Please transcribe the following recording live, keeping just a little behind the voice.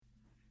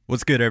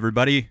What's good,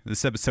 everybody?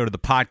 This episode of the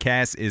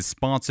podcast is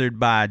sponsored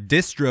by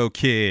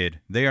DistroKid.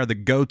 They are the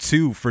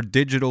go-to for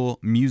digital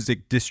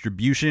music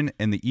distribution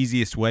and the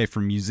easiest way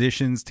for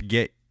musicians to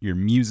get your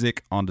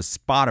music onto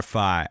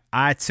Spotify,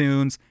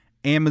 iTunes,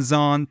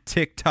 Amazon,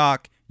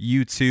 TikTok,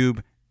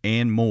 YouTube,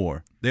 and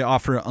more. They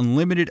offer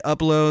unlimited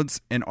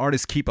uploads, and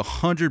artists keep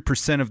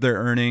 100% of their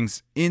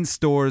earnings in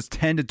stores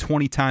 10 to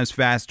 20 times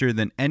faster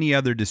than any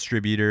other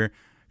distributor.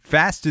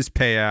 Fastest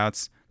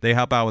payouts. They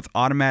help out with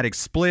automatic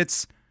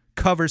splits,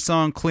 cover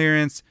song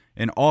clearance,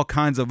 and all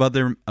kinds of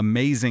other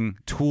amazing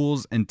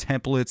tools and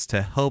templates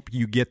to help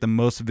you get the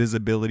most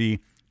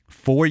visibility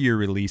for your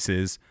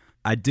releases.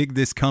 I dig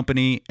this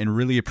company and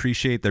really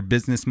appreciate their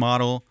business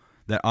model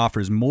that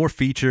offers more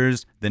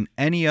features than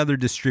any other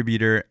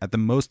distributor at the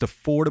most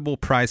affordable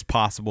price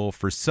possible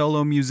for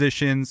solo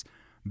musicians,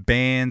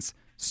 bands,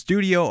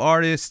 studio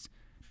artists,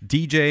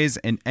 DJs,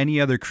 and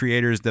any other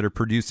creators that are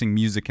producing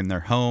music in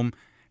their home.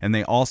 And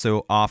they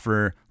also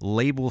offer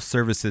label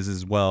services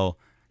as well.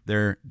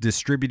 They're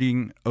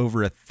distributing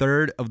over a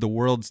third of the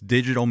world's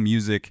digital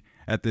music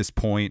at this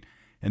point.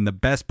 And the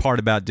best part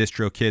about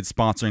DistroKid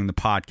sponsoring the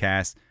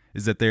podcast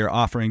is that they are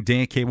offering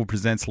Dan Cable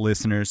Presents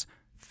listeners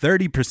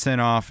 30%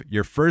 off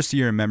your first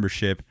year of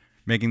membership,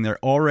 making their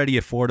already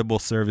affordable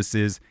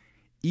services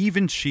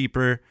even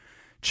cheaper.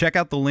 Check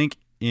out the link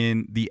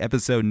in the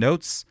episode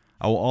notes.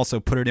 I will also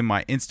put it in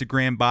my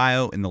Instagram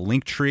bio in the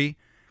link tree.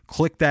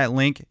 Click that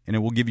link and it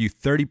will give you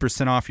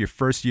 30% off your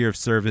first year of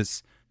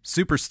service.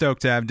 Super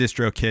stoked to have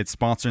DistroKid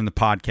sponsoring the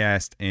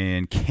podcast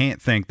and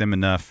can't thank them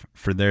enough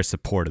for their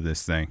support of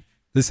this thing.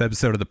 This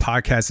episode of the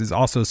podcast is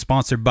also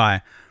sponsored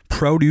by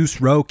Produce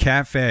Row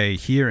Cafe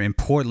here in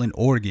Portland,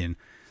 Oregon.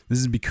 This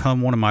has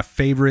become one of my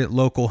favorite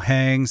local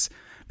hangs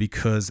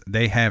because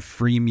they have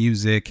free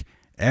music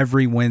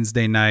every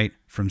Wednesday night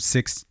from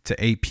 6 to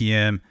 8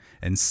 p.m.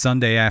 and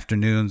Sunday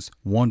afternoons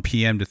 1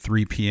 p.m. to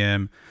 3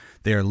 p.m.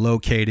 They are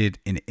located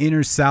in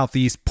inner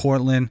southeast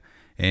Portland.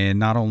 And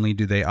not only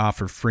do they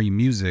offer free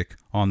music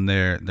on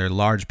their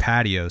large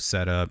patio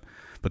setup,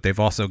 but they've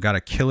also got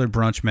a killer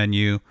brunch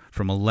menu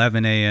from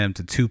 11 a.m.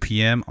 to 2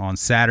 p.m. on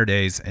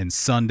Saturdays and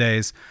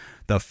Sundays.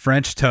 The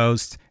French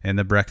toast and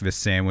the breakfast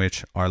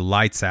sandwich are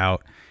lights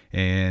out.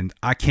 And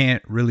I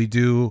can't really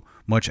do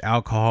much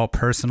alcohol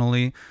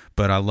personally,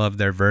 but I love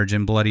their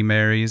Virgin Bloody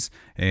Marys.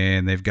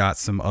 And they've got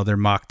some other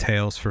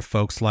mocktails for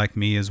folks like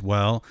me as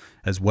well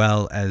as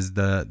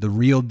the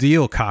real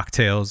deal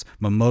cocktails,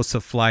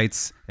 mimosa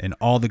flights, and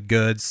all the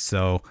goods.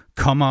 So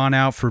come on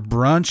out for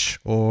brunch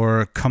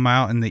or come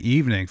out in the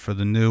evening for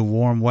the new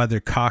warm weather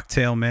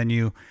cocktail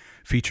menu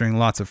featuring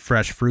lots of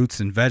fresh fruits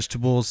and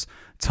vegetables,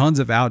 tons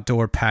of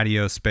outdoor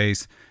patio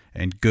space,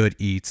 and good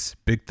eats.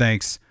 Big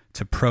thanks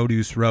to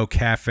Produce Row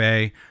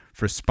Cafe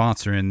for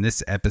sponsoring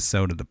this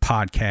episode of the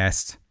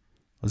podcast.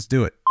 Let's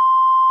do it.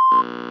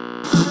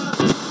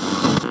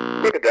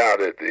 Look it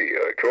down at the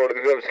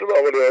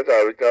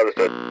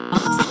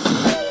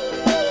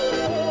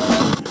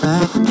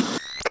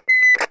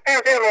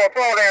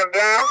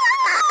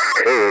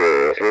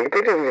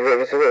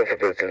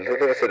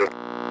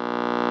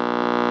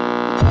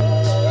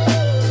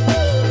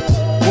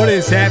What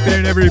is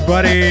happening,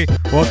 everybody?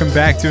 Welcome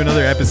back to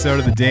another episode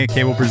of the Dan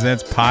Cable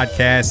Presents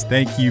podcast.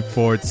 Thank you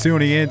for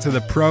tuning in to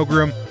the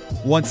program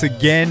once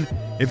again.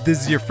 If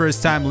this is your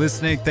first time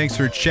listening, thanks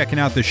for checking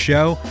out the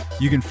show.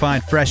 You can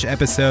find fresh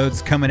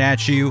episodes coming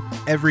at you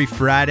every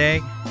Friday.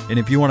 And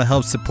if you want to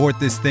help support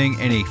this thing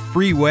in a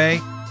free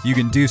way, you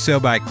can do so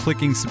by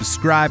clicking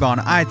subscribe on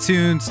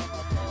iTunes,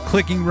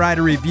 clicking write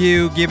a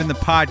review, giving the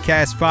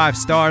podcast 5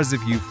 stars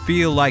if you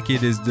feel like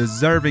it is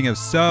deserving of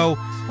so.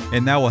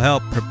 And that will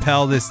help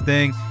propel this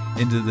thing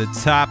into the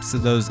tops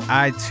of those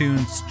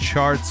iTunes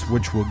charts,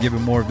 which will give it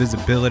more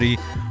visibility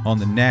on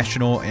the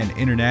national and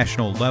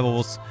international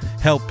levels,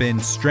 helping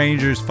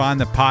strangers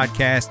find the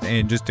podcast,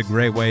 and just a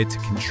great way to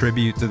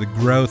contribute to the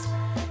growth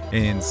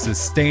and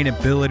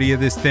sustainability of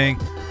this thing.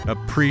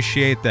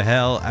 Appreciate the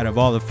hell out of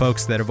all the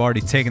folks that have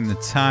already taken the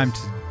time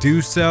to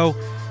do so.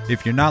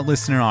 If you're not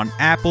listening on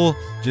Apple,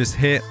 just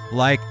hit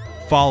like,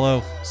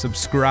 follow,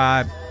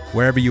 subscribe,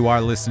 wherever you are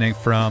listening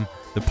from.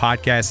 The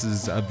podcast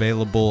is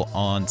available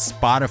on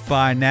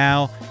Spotify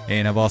now,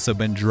 and I've also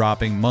been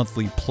dropping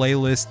monthly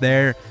playlists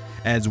there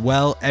as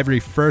well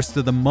every first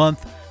of the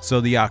month.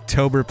 So the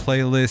October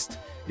playlist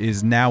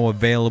is now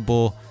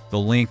available. The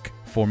link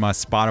for my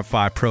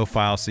Spotify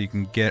profile so you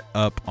can get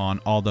up on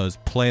all those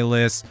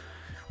playlists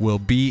will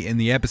be in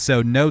the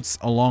episode notes,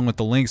 along with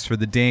the links for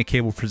the Dan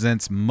Cable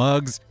Presents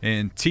mugs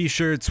and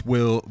t-shirts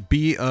will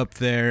be up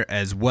there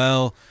as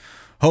well.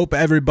 Hope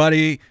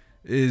everybody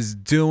is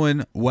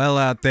doing well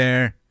out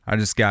there. I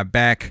just got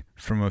back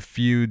from a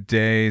few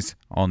days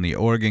on the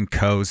Oregon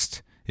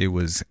coast. It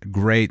was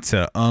great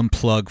to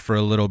unplug for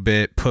a little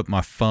bit, put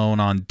my phone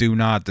on Do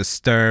Not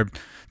Disturb,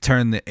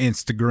 turn the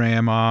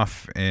Instagram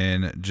off,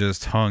 and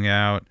just hung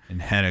out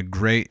and had a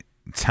great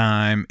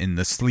time in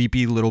the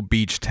sleepy little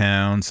beach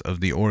towns of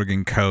the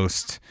Oregon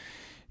coast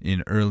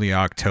in early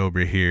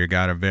October here.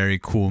 Got a very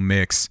cool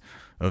mix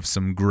of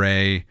some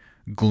gray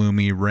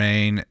gloomy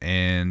rain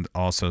and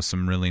also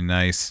some really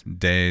nice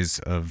days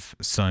of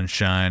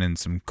sunshine and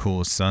some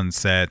cool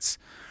sunsets.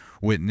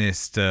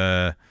 Witnessed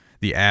the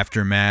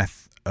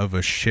aftermath of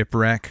a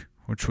shipwreck,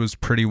 which was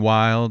pretty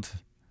wild,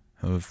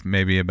 of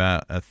maybe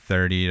about a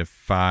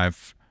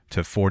 35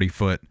 to 40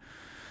 foot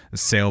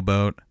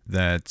sailboat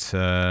that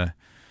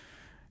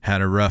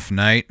had a rough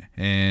night,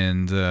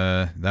 and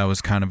that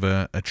was kind of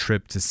a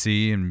trip to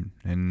see and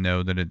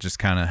know that it just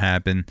kind of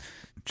happened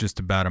just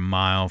about a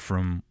mile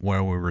from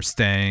where we were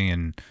staying,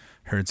 and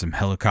heard some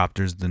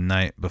helicopters the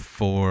night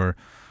before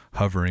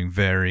hovering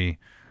very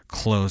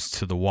close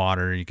to the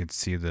water. You could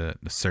see the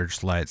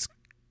searchlights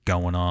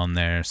going on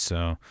there.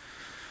 So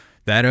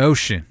that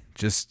ocean,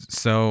 just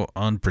so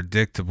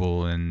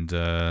unpredictable and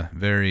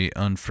very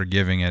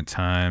unforgiving at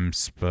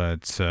times,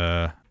 but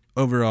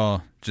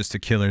overall just a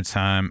killer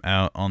time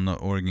out on the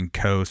Oregon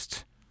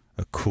coast.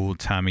 A cool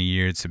time of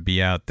year to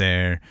be out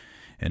there,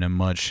 and a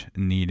much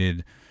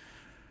needed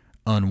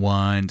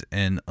unwind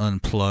and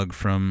unplug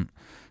from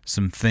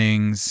some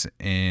things,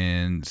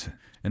 and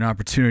an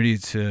opportunity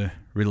to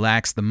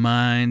relax the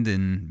mind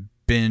and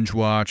binge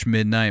watch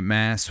Midnight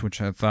Mass,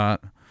 which I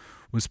thought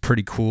was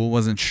pretty cool.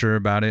 Wasn't sure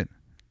about it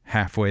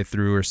halfway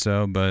through or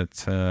so,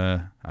 but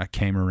I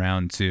came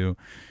around to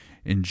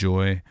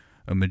enjoy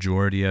a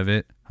majority of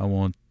it. I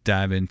won't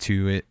dive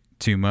into it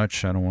too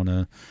much. I don't want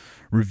to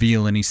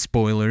reveal any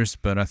spoilers,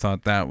 but I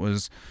thought that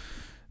was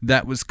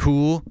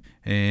cool.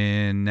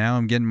 And now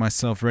I'm getting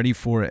myself ready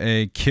for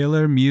a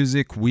killer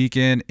music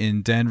weekend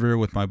in Denver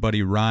with my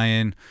buddy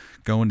Ryan.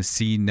 Going to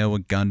see Noah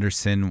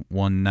Gunderson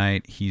one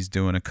night. He's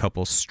doing a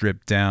couple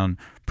stripped down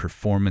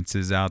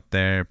performances out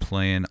there,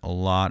 playing a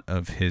lot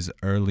of his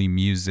early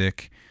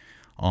music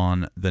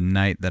on the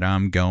night that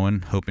I'm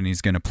going. Hoping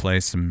he's going to play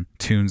some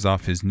tunes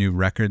off his new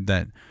record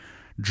that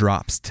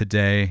drops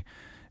today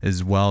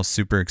as well.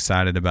 Super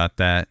excited about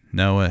that.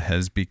 Noah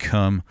has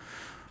become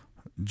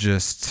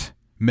just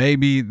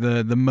maybe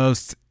the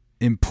most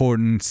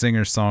important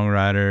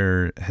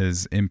singer-songwriter,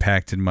 has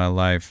impacted my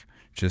life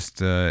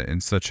just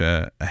in such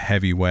a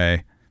heavy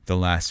way the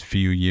last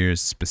few years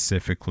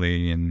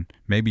specifically, and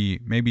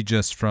maybe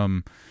just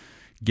from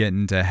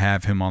getting to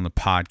have him on the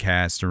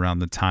podcast around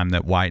the time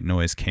that White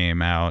Noise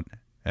came out.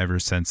 Ever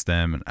since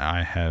then,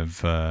 I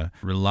have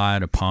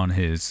relied upon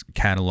his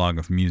catalog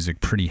of music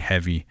pretty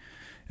heavy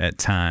at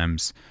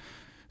times.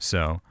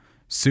 So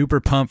super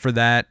pumped for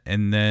that.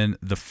 And then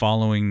the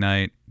following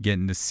night,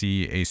 getting to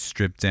see a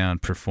stripped down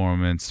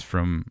performance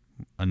from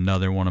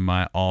another one of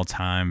my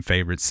all-time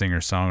favorite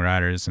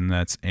singer-songwriters, and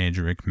that's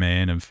Andrew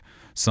McMahon of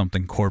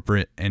Something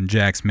Corporate and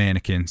Jack's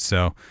Mannequin.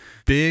 So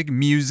big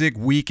music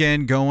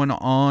weekend going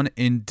on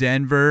in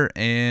Denver,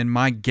 and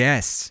my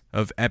guest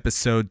of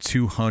episode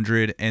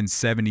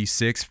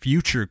 276,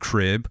 Future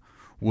Crib,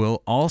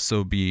 will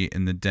also be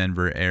in the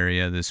Denver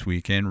area this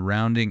weekend,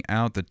 rounding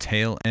out the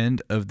tail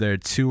end of their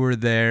tour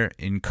there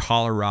in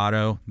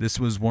Colorado. This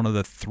was one of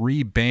the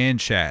 3 band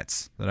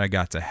chats that I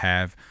got to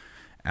have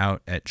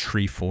out at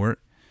Treefort,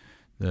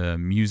 the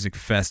music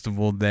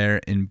festival there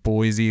in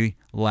Boise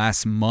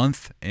last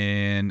month,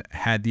 and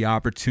had the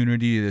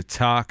opportunity to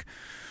talk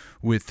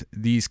with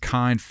these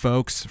kind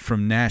folks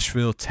from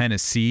Nashville,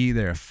 Tennessee.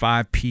 They're a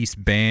 5-piece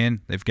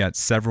band. They've got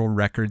several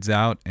records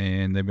out,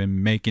 and they've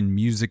been making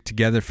music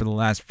together for the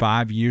last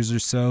 5 years or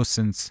so,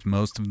 since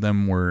most of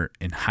them were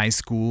in high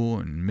school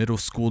and middle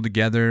school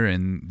together.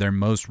 And their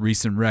most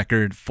recent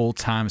record, Full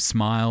Time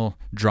Smile,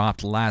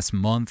 dropped last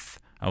month.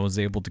 I was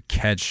able to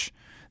catch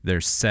their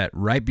set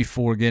right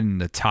before getting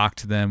to talk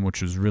to them,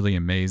 which was really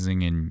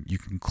amazing. And you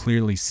can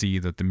clearly see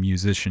that the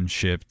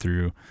musicianship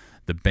through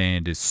the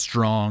band is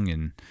strong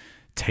and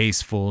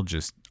tasteful,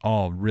 just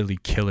all really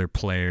killer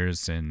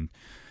players. And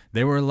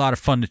they were a lot of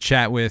fun to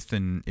chat with,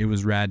 and it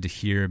was rad to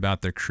hear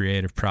about their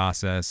creative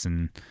process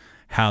and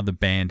how the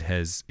band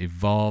has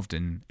evolved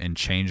and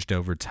changed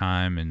over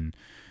time, and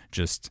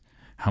just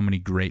how many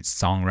great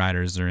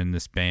songwriters are in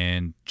this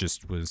band.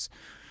 Just was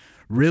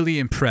really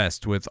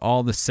impressed with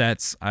all the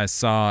sets I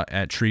saw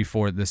at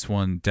Treefort. This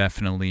one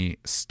definitely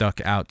stuck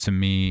out to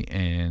me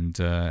and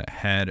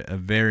had a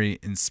very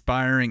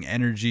inspiring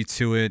energy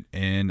to it,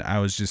 and I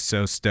was just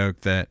so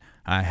stoked that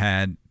I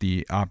had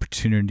the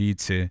opportunity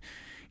to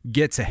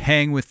get to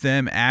hang with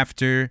them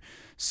after.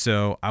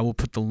 So I will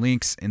put the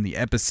links in the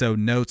episode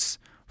notes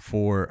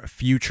for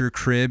Future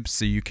Crib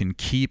so you can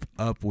keep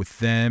up with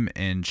them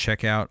and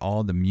check out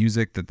all the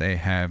music that they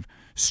have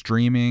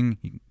streaming.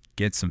 You can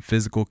get some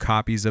physical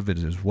copies of it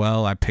as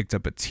well. I picked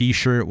up a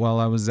t-shirt while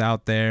I was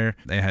out there.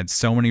 They had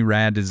so many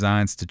rad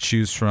designs to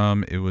choose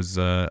from. It was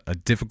a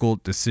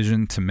difficult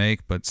decision to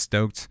make, but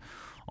stoked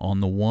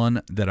on the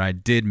one that I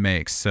did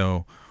make.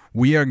 So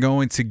we are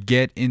going to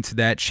get into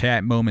that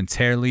chat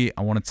momentarily.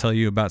 I want to tell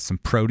you about some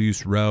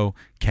Produce Row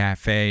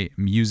Cafe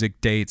music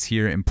dates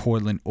here in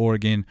Portland,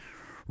 Oregon,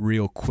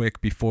 real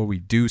quick before we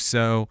do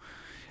so.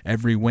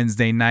 Every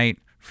Wednesday night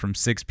from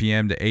 6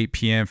 p.m. to 8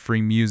 p.m.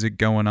 Free music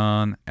going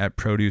on at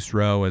Produce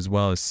Row, as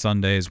well as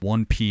Sundays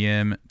 1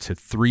 p.m. to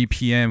 3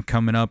 p.m.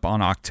 Coming up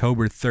on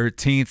October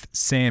 13th,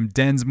 Sam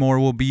Densmore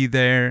will be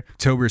there.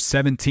 October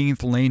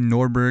 17th, Lane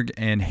Norberg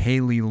and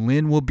Haley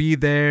Lynn will be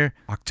there.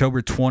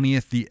 October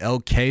 20th, the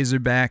LKs are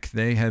back.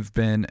 They have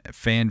been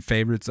fan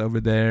favorites over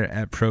there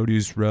at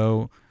Produce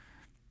Row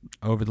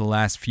over the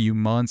last few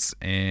months.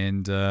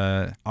 And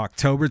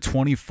October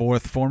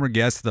 24th, former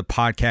guest of the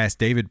podcast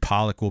David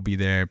Pollock will be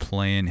there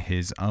playing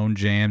his own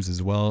jams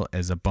as well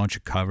as a bunch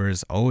of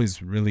covers.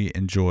 Always really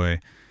enjoy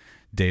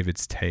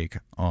David's take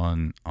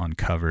on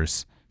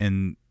covers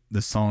and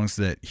the songs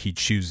that he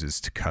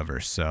chooses to cover.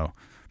 So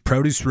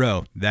Produce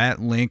Row,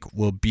 that link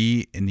will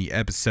be in the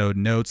episode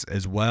notes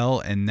as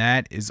well. And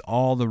that is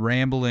all the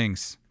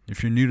ramblings.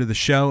 If you're new to the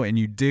show and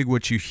you dig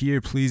what you hear,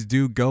 please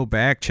do go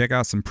back, check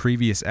out some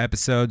previous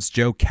episodes.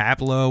 Joe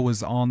Capello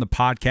was on the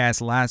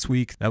podcast last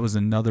week. That was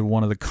another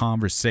one of the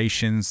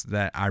conversations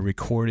that I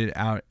recorded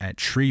out at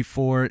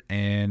Treefort.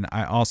 And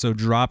I also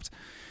dropped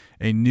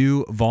a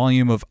new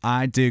volume of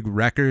I Dig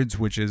Records,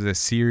 which is a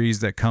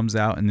series that comes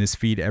out in this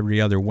feed every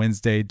other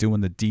Wednesday,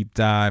 doing the deep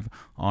dive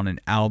on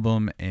an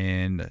album.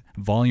 And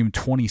volume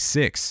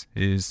 26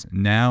 is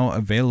now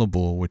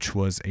available, which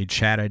was a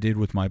chat I did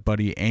with my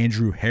buddy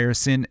Andrew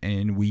Harrison,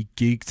 and we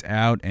geeked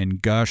out and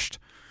gushed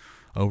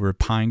over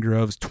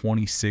Pinegrove's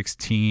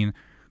 2016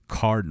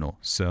 Cardinal.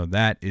 So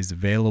that is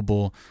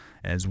available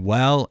as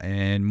well,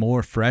 and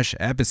more fresh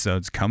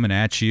episodes coming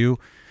at you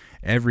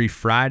every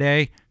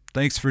Friday.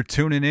 Thanks for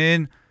tuning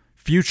in.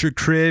 Future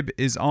Crib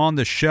is on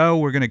the show.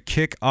 We're going to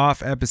kick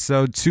off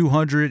episode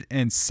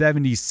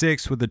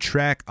 276 with a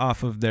track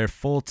off of their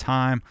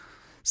full-time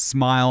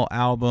Smile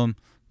album.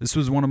 This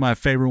was one of my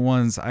favorite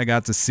ones I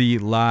got to see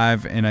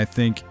live, and I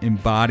think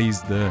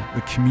embodies the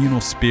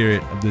communal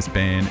spirit of this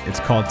band. It's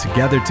called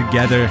Together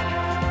Together.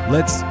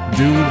 Let's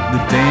do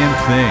the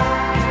damn thing.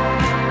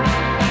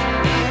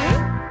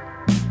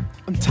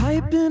 I'm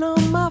typing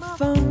on my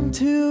phone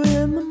 2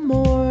 in the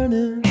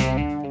morning.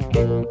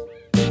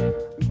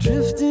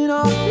 Drifting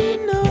off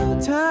in no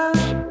time.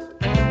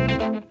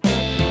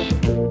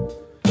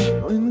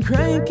 When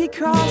Cranky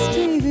Cross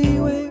TV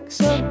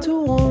wakes up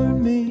to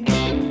warn me,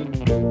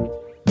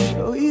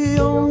 oh, you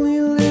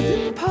only live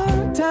in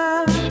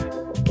part-time.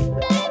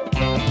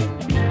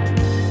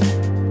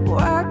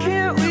 Why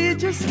can't we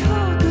just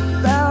talk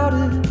about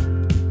it?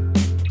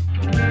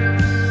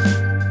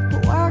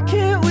 Why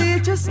can't we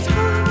just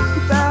talk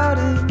about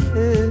it?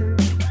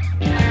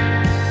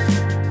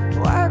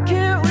 Why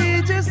can't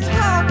we just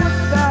talk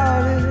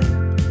about it?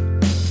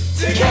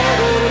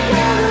 Together,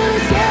 together,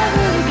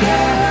 together,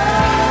 together.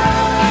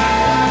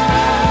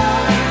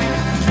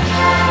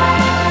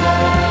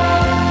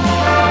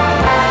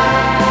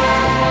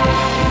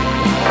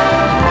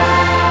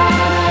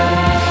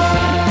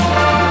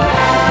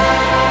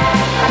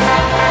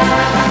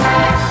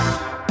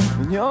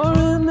 When you're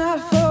in that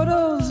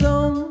photo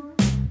zone,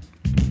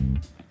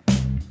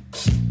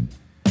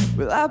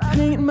 will I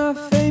paint my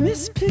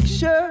famous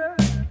picture?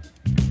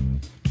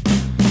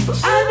 I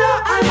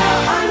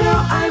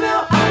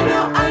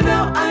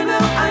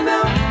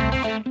know.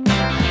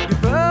 Your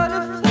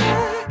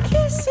butterfly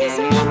kisses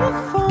on the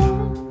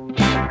phone.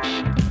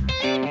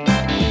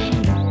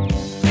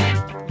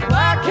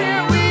 Why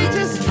can't we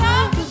just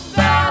talk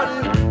about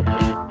it?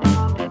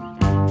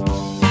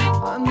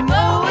 I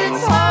know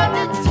it's hard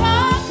to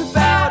talk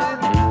about it.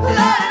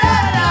 La la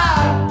la.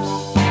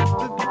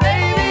 But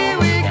baby,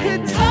 we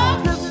could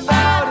talk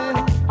about it.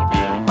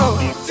 Oh,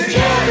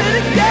 together,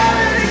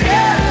 together,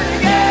 together,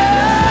 together.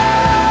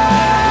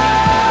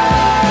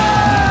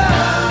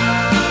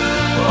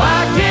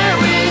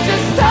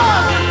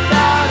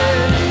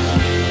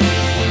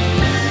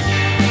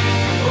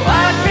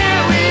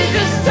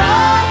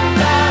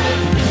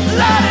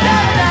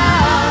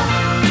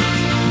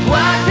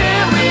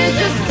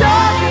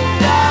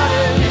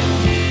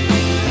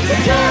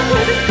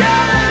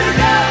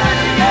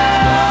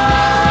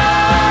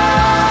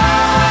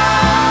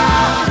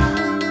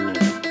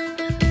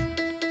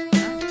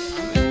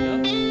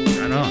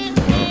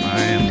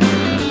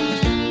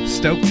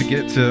 Stoked to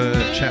get to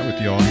chat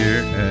with y'all here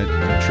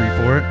at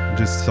Treefort.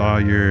 Just saw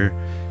your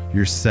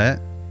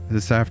set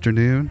this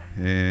afternoon,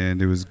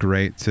 and it was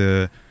great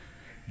to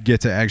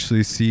get to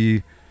actually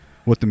see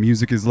what the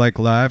music is like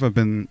live. I've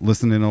been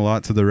listening a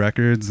lot to the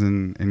records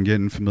and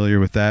getting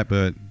familiar with that,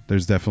 but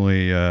there's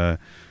definitely it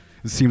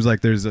seems like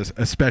there's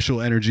a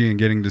special energy in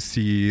getting to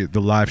see the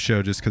live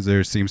show, just because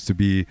there seems to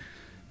be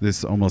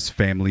this almost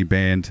family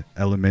band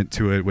element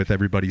to it with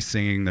everybody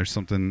singing. There's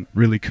something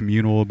really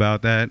communal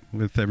about that,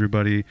 with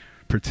everybody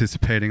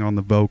participating on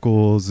the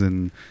vocals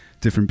and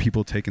different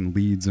people taking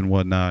leads and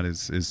whatnot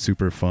is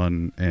super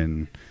fun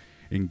and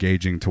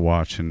engaging to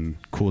watch, and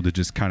cool to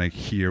just kind of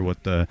hear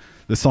what the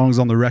songs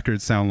on the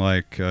record sound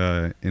like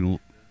in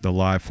the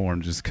live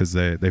form, just because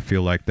they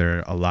feel like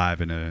they're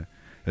alive in a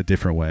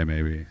different way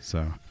maybe.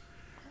 So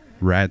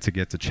rad to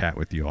get to chat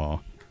with you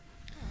all.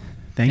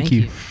 Thank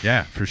you.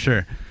 Yeah, for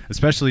sure.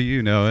 Especially,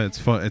 it's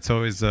fun. It's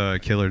always a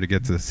killer to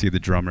get to see the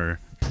drummer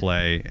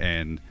play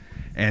and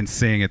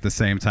sing at the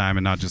same time,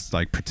 and not just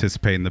like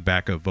participate in the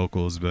backup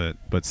vocals,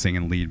 but sing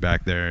and lead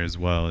back there as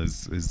well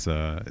is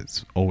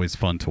it's always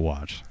fun to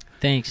watch.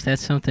 Thanks.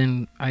 That's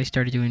something I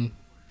started doing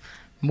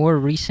more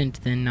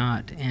recent than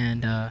not,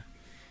 and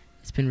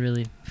it's been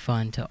really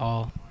fun to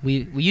all.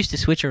 We used to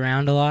switch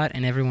around a lot,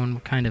 and everyone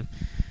would kind of,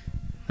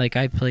 like,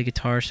 I play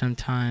guitar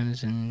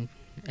sometimes, and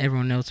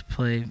everyone else would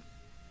play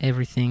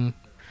everything.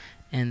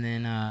 And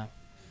then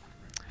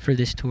for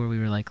this tour, we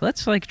were like,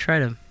 let's like try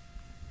to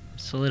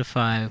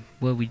solidify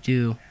what we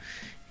do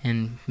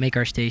and make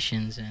our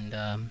stations,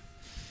 and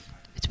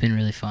it's been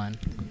really fun.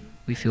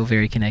 We feel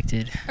very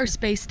connected. Or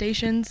space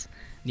stations.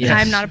 Yes.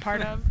 That I'm not a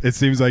part of. It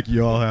seems like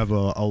you all have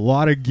a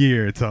lot of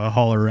gear to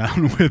haul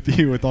around with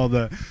you, with all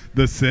the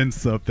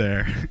synths up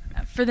there.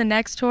 For the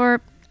next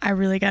tour, I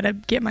really got to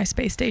get my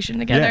space station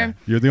together. Yeah,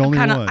 you're the only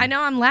one. I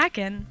know I'm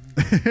lacking.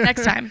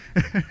 Next time.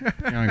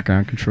 You're on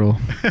ground control.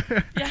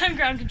 Yeah, I'm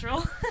ground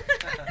control.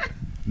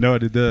 Noah,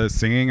 did the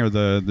singing or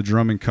the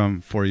drumming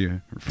come for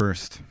you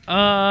first?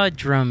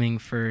 Drumming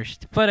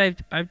first, but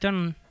I've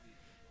done.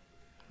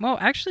 Well,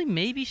 actually,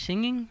 maybe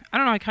singing. I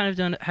don't know. I kind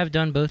of have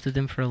done both of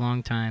them for a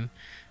long time,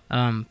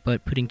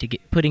 but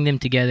putting them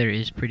together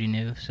is pretty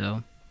new.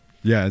 So.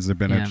 Yeah, has it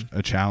been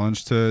a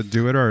challenge to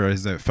do it, or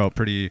has it felt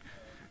pretty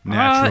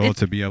natural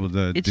to be able to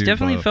do both? It's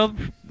definitely felt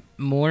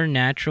more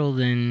natural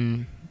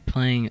than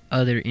playing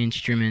other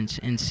instruments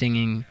and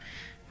singing,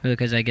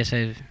 because I guess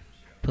I've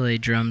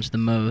played drums the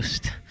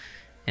most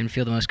and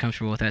feel the most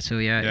comfortable with that. So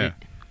yeah.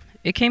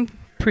 It came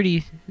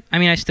pretty. I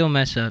mean, I still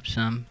mess up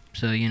some.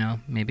 So,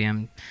 maybe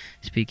I'm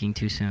speaking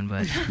too soon,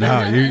 but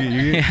no,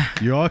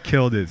 you all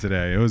killed it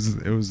today. It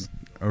was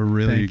a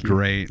really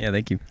great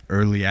thank you.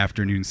 Early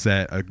afternoon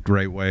set, a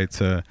great way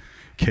to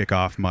kick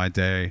off my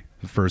day,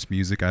 the first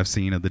music I've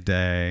seen of the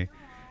day.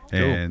 Cool.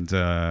 And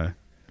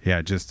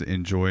just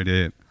enjoyed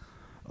it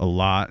a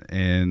lot.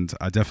 And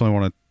I definitely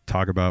want to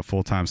talk about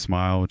Full Time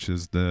Smile, which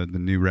is the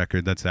new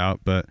record that's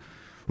out, but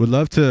would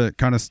love to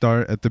kind of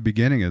start at the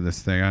beginning of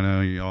this thing. I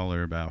know you all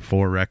are about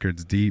 4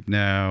 records deep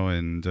now,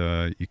 and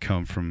you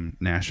come from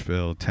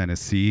Nashville,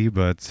 Tennessee,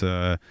 but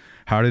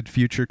how did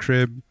Future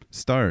Crib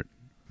start?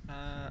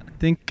 I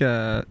think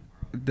the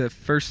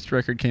first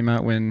record came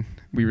out when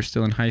we were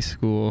still in high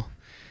school,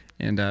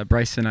 and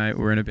Bryce and I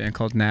were in a band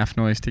called Naf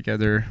Noise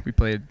together. We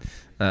played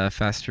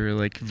faster,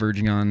 like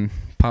verging on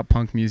pop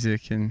punk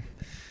music, and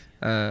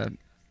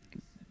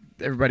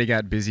everybody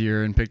got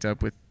busier and picked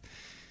up with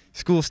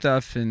school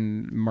stuff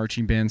and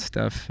marching band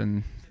stuff,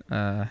 and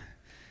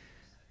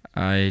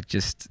I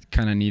just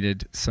kind of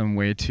needed some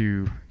way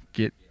to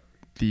get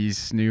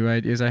these new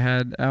ideas I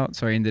had out,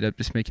 so I ended up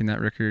just making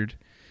that record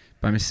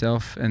by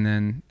myself. And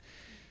then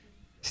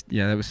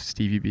that was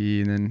Stevie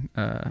B, and then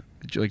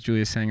like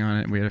Julia sang on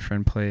it, and we had a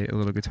friend play a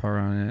little guitar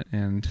on it,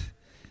 and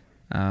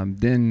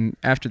then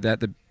after that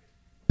the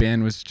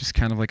band was just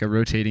kind of like a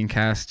rotating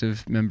cast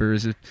of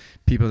members, of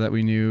people that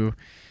we knew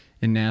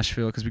in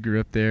Nashville because we grew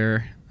up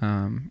there.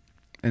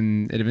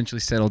 And it eventually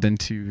settled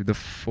into the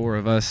 4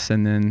 of us,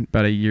 and then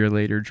about a year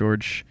later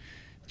George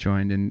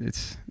joined, and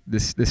it's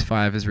this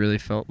 5 has really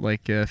felt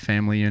like a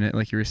family unit,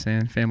 like you were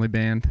saying, family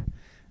band.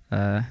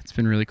 It's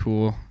been really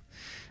cool.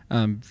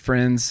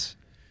 Friends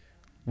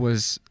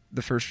was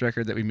the first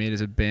record that we made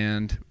as a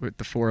band with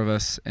the 4 of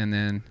us, and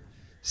then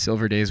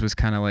Silver Days was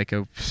kind of like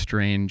a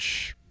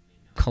strange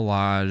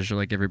collage,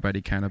 like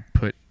everybody kind of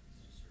put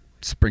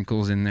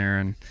sprinkles in there,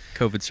 and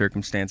COVID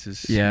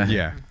circumstances.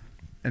 Yeah.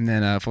 And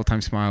then Full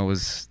Time Smile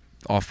was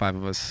all 5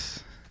 of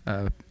us,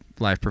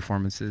 live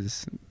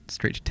performances,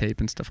 straight to tape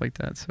and stuff like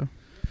that. So,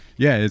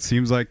 yeah, it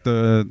seems like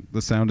the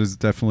sound has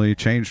definitely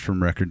changed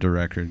from record to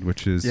record,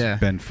 which has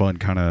been fun,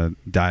 kind of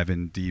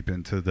diving deep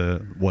into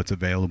what's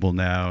available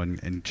now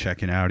and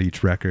checking out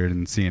each record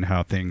and seeing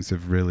how things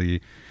have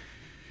really,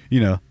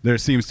 there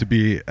seems to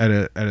be at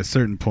a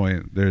certain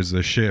point there's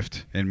a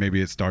shift, and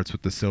maybe it starts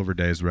with the Silver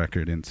Days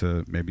record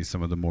into maybe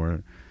some of the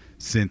more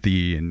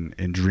synthy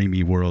and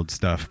dreamy world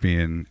stuff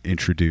being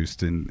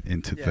introduced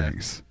into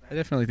things. I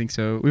definitely think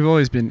so. We've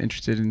always been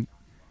interested in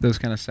those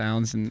kind of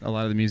sounds, and a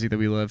lot of the music that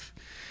we love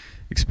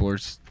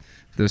explores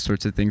those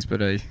sorts of things,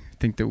 but I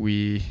think that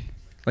we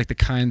like the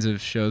kinds of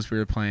shows we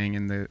were playing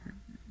and the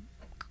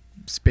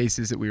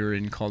spaces that we were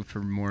in called for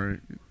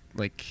more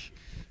like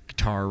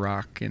guitar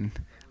rock, and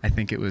I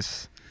think it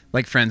was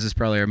like Friends is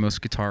probably our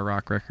most guitar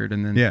rock record,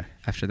 and then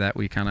after that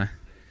we kind of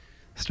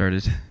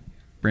started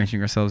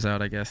branching ourselves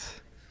out, I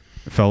guess.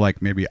 It felt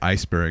like maybe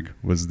Iceberg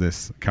was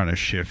this kind of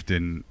shift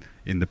in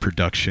the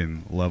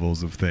production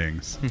levels of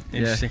things.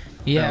 Interesting.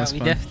 Yeah,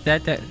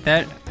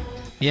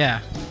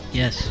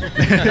 yes.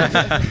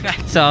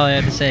 That's all I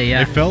have to say.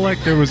 Yeah. It felt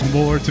like there was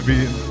more to be.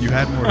 You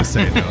had more to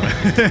say, though. Who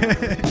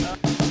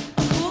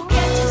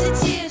catches the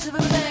tears of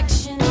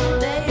affection?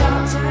 They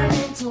all turn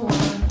into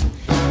one.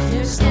 If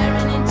you're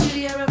staring into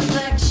your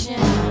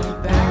reflection,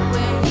 you're back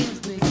where you've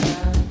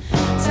begun.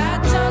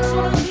 Tired tongues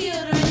won't appeal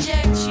to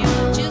reject you,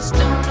 just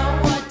don't know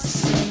what to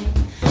say.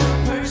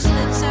 Pursed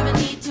lips have a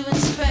need to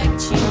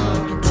inspect you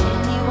and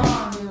continue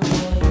on your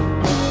way.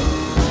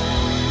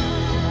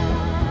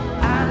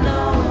 I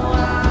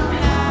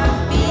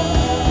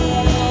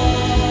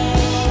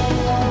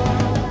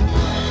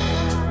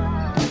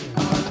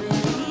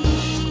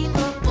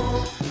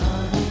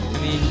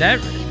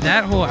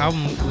that whole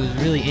album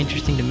was really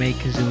interesting to make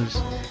because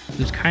it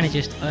was kind of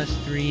just us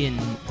three, and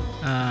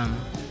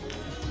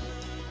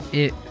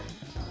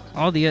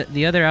all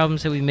the other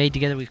albums that we made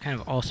together, we've kind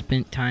of all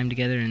spent time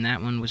together, and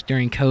that one was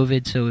during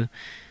COVID, so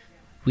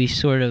we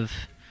sort of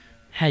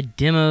had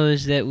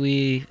demos that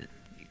we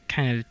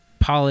kind of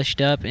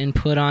polished up and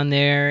put on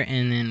there,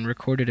 and then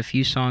recorded a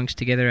few songs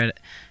together at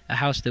a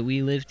house that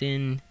we lived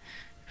in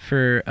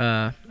for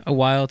a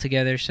while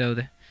together. So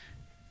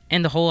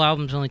the whole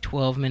album's only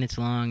 12 minutes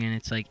long, and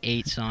it's like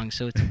 8 songs,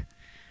 so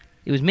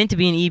it was meant to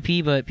be an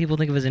EP, but people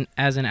think of it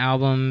as an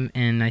album,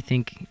 and I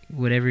think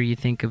whatever you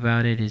think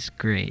about it is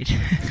great.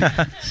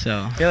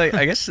 So Yeah, like,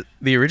 I guess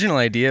the original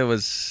idea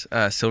was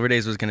Silver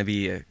Days was going to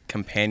be a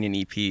companion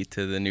EP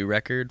to the new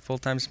record, Full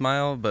Time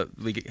Smile, but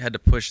we had to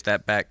push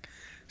that back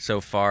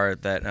so far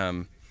that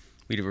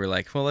we were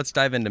like, well, let's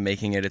dive into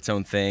making it its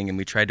own thing, and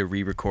we tried to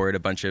re-record a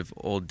bunch of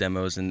old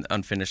demos and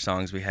unfinished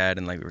songs we had,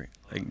 and like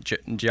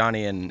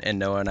Johnny and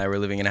Noah and I were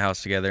living in a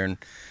house together and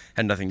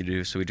had nothing to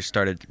do, so we just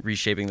started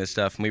reshaping this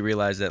stuff, and we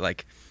realized that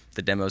like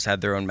the demos had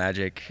their own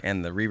magic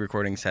and the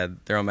re-recordings had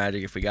their own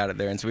magic if we got it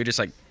there, and so we just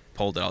like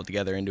pulled it all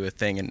together into a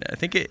thing, and I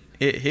think it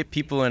hit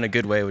people in a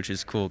good way, which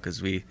is cool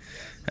because I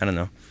don't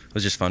know, it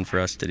was just fun for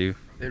us to do.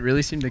 It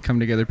really seemed to come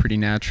together pretty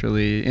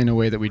naturally in a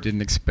way that we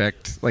didn't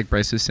expect. Like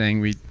Bryce was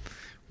saying, we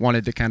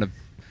wanted to kind of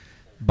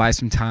buy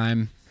some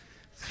time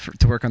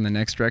to work on the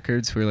next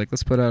record, so we were like,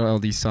 let's put out all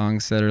these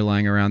songs that are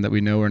lying around that we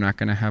know we're not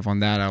going to have on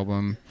that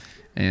album,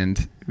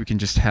 and we can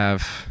just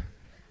have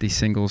these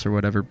singles or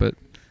whatever. But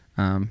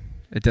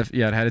it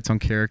had its own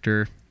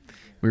character.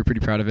 We were pretty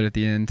proud of it at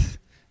the end. It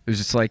was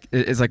just like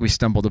it's like we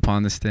stumbled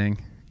upon this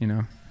thing, you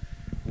know.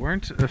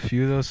 Weren't a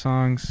few of those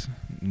songs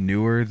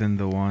newer than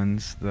the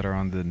ones that are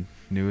on the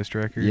newest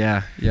record?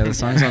 Yeah, the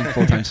songs on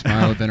Full Time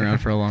Smile have been around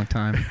for a long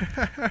time.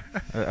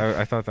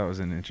 I thought that was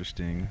an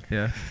interesting.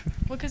 Yeah.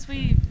 Well, because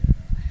we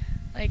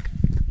like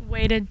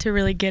waited to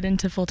really get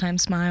into Full Time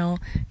Smile,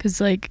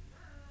 because like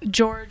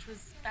George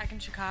was back in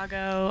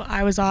Chicago,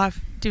 I was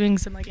off doing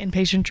some like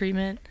inpatient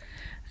treatment,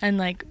 and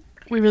like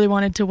we really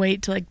wanted to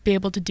wait to like be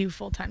able to do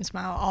Full Time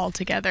Smile all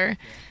together.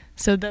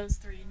 So those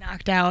three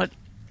knocked out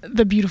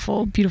the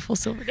beautiful, beautiful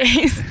Silver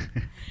Days.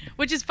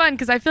 Which is fun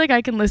because I feel like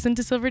I can listen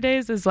to Silver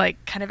Days as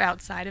like kind of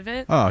outside of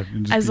it. Oh,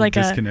 you just as be like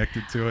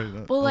disconnected to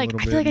it. Well, like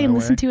I feel like I can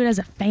listen to it as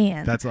a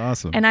fan. That's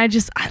awesome. And I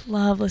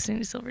love listening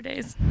to Silver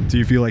Days. Do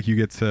you feel like you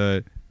get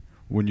to,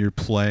 when you're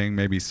playing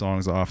maybe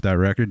songs off that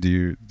record,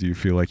 do you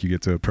feel like you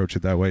get to approach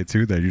it that way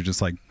too? That you're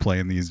just like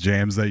playing these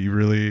jams that you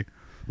really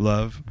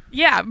love?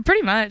 Yeah,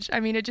 pretty much. I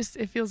mean, it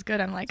feels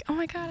good. I'm like, oh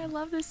my god, I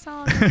love this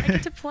song. I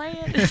get to play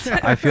it.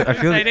 I feel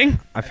exciting.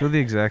 I feel the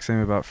exact same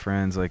about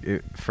Friends. Like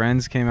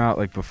Friends came out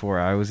like before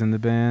I was in the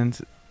band,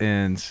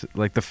 and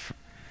like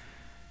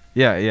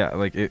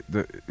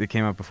it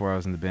came out before I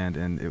was in the band,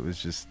 and it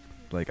was just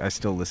like I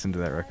still listen to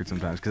that record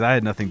sometimes because I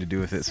had nothing to do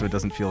with it, so it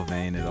doesn't feel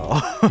vain at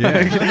all.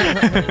 Yeah.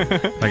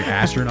 Like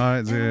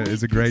Astronaut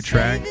is a great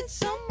track.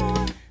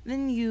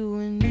 Then you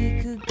and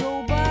me could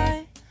go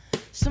buy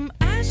some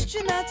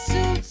astronaut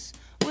suits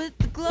with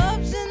the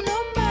gloves and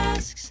the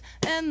masks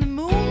and the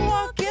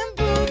moonwalking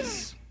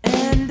boots.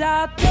 And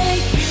I'll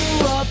take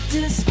you up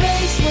to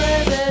space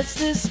where there's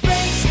the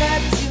space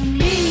that you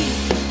need.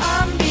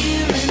 I'm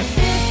hearing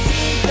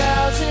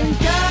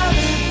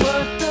 $50,000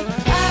 worth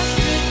of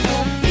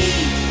astral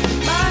feet.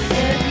 My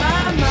head,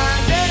 my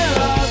mind, they're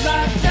all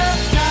locked up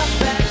top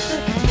at the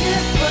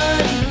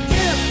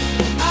tippity-tip.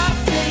 I'll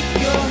take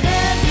your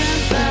hand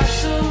and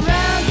bounce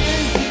around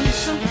and do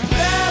some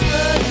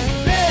gravity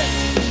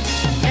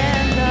flips.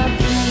 And I'll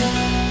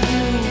pull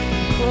you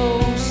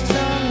close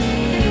to me.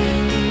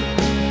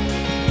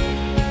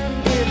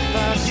 If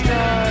I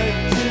start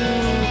to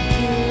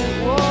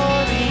get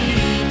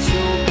worried,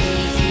 you'll be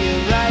here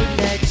right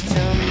next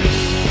to me.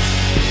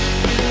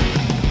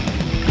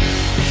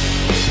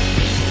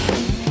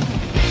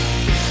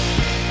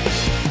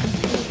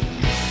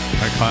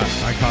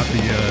 I caught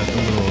the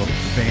little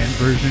van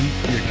version,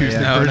 the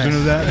acoustic version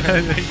of that.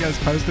 that you guys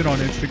posted on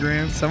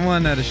Instagram.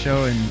 Someone at a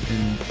show in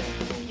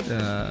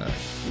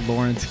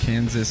Lawrence,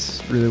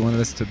 Kansas really wanted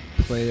us to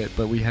play it,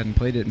 but we hadn't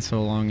played it in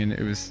so long, and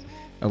it was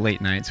a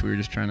late night, so we were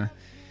just trying to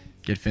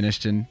get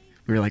finished, and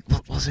we were like,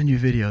 we'll send you a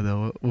video,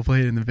 though. We'll play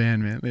it in the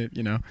van, man.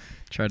 You know,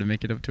 try to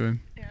make it up to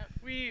him. Yeah,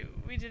 we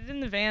did it in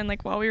the van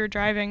like while we were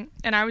driving,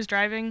 and I was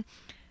driving,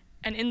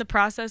 and in the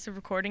process of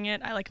recording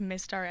it, I like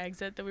missed our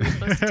exit that we were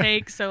supposed to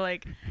take. So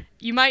like,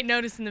 you might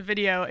notice in the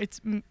video,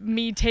 it's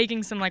me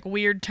taking some like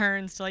weird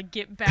turns to like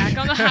get back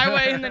on the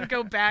highway and then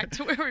go back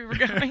to where we were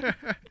going.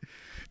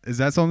 Is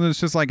that something that's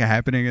just like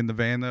happening in the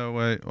van though,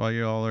 while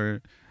you all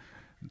are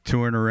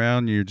touring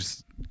around? You're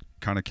just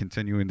kind of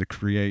continuing to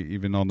create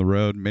even on the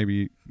road,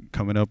 maybe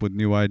coming up with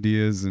new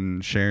ideas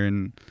and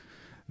sharing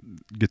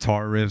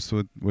guitar riffs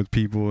with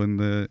people in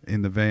the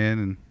van.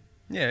 And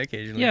Yeah,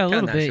 occasionally. Yeah, a Kinda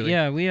little bit. naturally.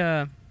 Yeah, we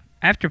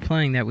after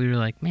playing that, we were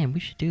like, man,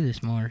 we should do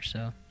this more.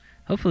 So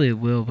hopefully it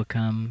will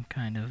become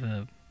kind of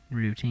a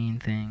routine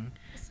thing.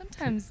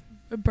 Sometimes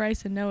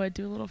Bryce and Noah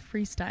do a little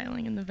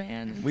freestyling in the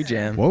van. We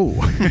jam. Whoa.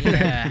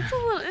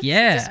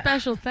 Yeah. It's a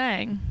special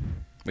thing.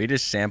 We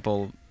just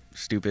sample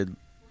stupid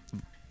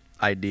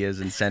ideas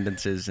and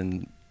sentences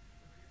and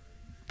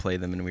play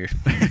them in weird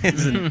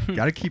ways and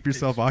Got to keep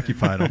yourself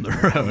occupied on the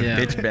road. Yeah.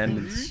 pitch bend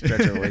and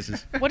stretch our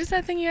voices. What is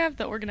that thing you have?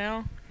 The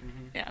organelle?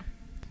 Yeah.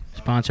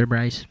 Sponsor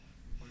Bryce.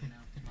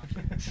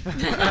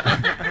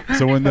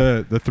 So when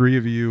the three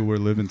of you were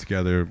living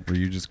together, were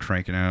you just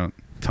cranking out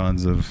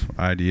tons of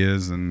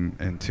ideas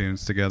and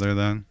tunes together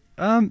then?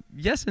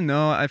 Yes and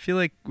no. I feel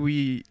like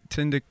we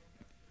tend to,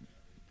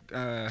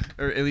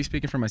 or at least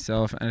speaking for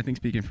myself, and I think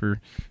speaking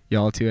for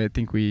y'all too, I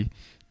think we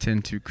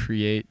tend to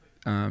create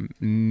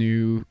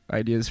new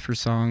ideas for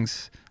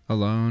songs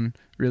alone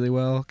really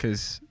well,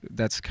 because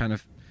that's kind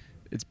of,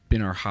 it's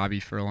been our hobby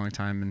for a long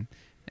time,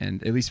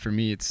 and at least for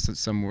me, it's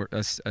somewhere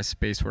a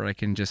space where I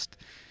can just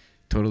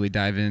totally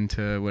dive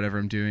into whatever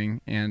I'm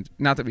doing. And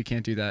not that we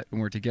can't do that when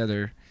we're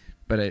together,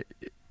 but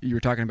you were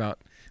talking about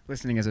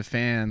listening as a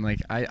fan. Like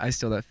I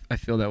feel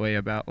that way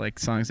about like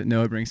songs that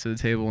Noah brings to the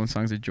table and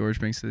songs that George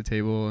brings to the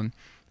table. And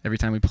every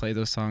time we play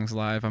those songs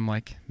live, I'm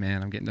like,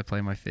 man, I'm getting to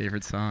play my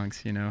favorite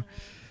songs, you know.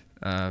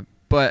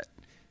 But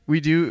we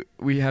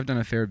have done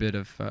a fair bit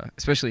of,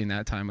 especially in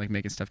that time, like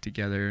making stuff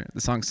together. The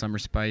song Summer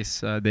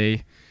Spice,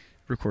 they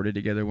recorded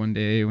together one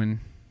day when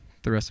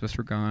the rest of us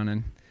were gone,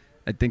 and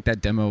I think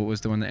that demo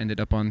was the one that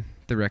ended up on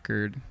the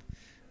record.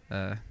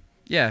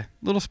 Yeah,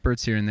 little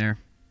spurts here and there,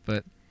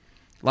 but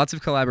lots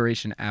of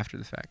collaboration after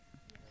the fact.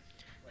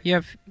 Yeah,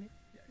 it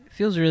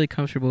feels really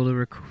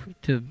comfortable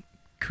to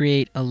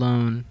create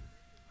alone,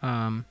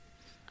 and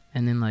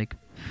then like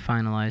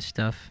finalize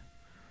stuff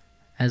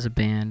as a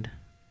band.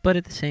 But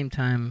at the same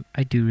time,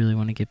 I do really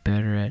want to get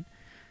better at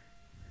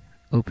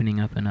opening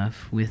up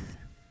enough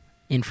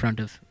in front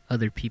of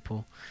other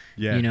people.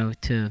 Yeah. You know,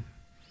 to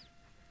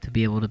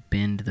be able to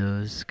bend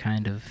those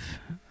kind of,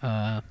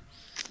 I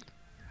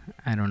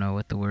don't know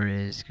what the word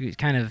is,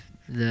 kind of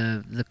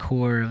the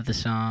core of the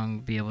song,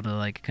 be able to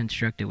like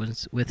construct it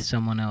with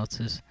someone else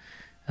is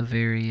a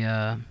very,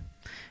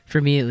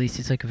 for me at least,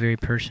 it's like a very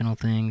personal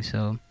thing.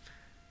 So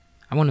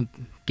I want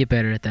to get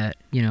better at that,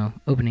 you know,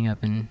 opening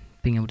up and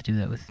being able to do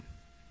that with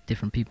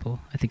different people.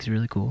 I think it's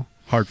really cool.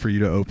 Hard for you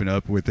to open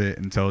up with it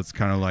until it's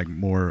kind of like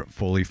more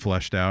fully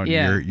fleshed out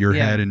Yeah, in your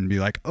yeah. head and be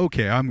like,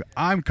 okay,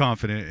 I'm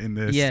confident in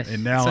this, Yes.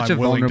 and now Such I'm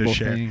a willing to vulnerable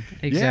share. thing.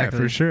 Exactly.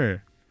 Yeah, for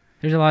sure.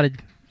 There's a lot of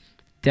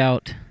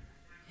doubt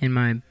in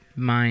my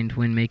mind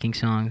when making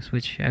songs,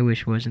 which I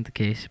wish wasn't the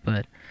case,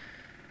 but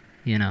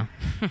you know,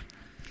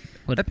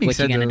 what That being you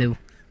said, gonna though, do?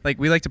 Like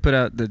we like to put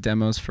out the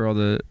demos for all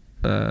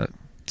the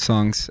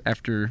songs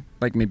after,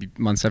 like maybe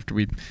months after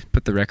we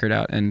put the record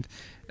out, and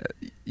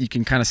you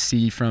can kind of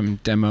see from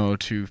demo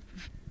to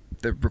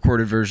the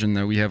recorded version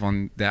that we have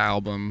on the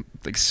album,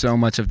 like so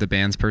much of the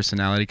band's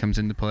personality comes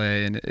into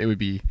play, and it would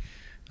be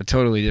a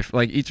totally different,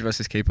 like each of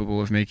us is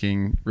capable of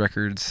making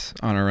records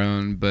on our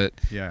own, but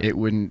Yeah. it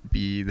wouldn't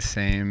be the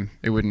same.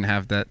 It wouldn't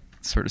have that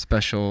sort of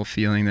special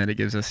feeling that it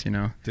gives us, you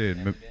know.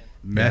 Dude,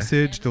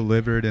 message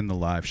delivered in the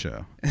live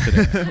show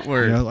today.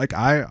 Word. You know, like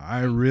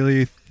I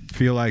really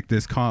feel like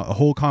this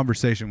whole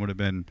conversation would have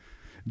been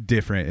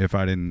different if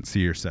I didn't see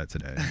your set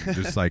today.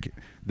 Just like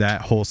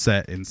that whole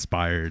set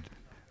inspired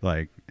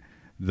like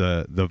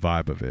the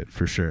vibe of it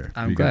for sure.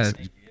 I'm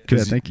glad.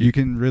 Because Yeah, thank you. you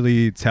can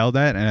really tell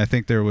that, and I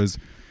think there was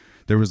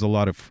a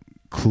lot of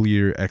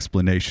clear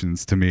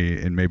explanations to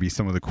me and maybe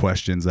some of the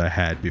questions I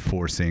had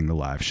before seeing the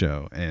live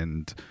show,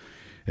 and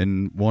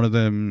one of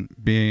them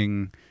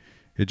being,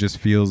 it just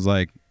feels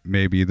like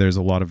maybe there's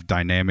a lot of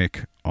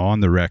dynamic on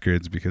the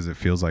records because it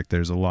feels like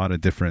there's a lot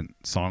of different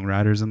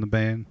songwriters in the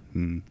band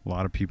and a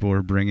lot of people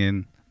are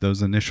bringing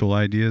those initial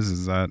ideas.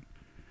 Is that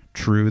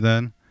true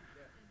then?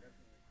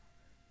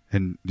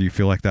 And do you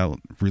feel like that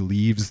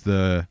relieves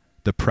the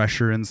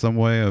pressure in some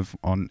way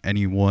on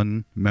any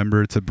one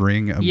member to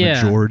bring a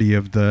majority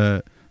of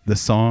the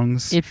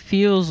songs? It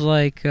feels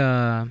like, you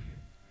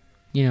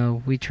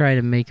know, we try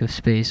to make a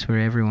space where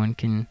everyone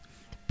can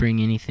bring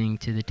anything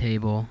to the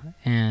table,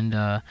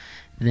 and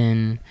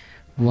then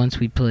once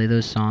we play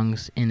those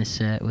songs in a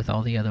set with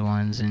all the other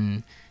ones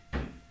and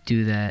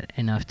do that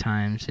enough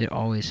times, it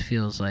always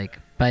feels like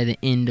by the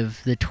end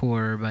of the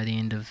tour, by the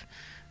end of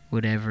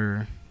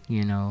whatever,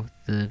 you know,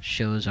 the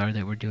shows are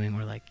that we're doing,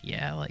 we're like,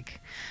 yeah,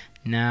 like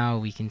now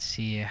we can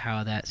see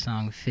how that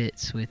song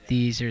fits with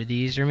these,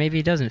 or maybe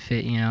it doesn't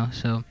fit, you know.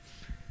 So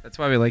That's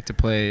why we like to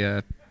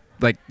play,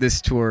 like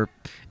this tour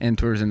and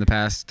tours in the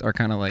past are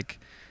kind of like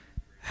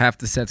half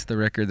the set's the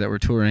record that we're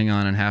touring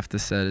on and half the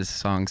set is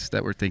songs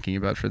that we're thinking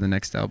about for the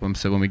next album.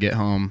 So when we get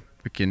home,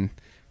 we can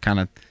kind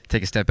of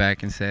take a step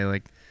back and say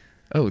like,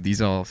 oh,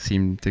 these all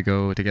seem to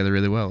go together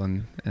really well,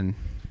 and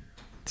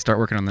start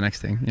working on the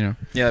next thing, you know.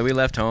 Yeah, we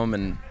left home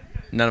and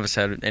none of us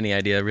had any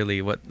idea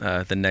really what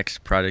the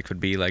next project would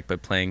be like,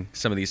 but playing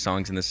some of these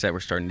songs in the set, we're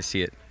starting to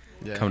see it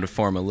come to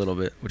form a little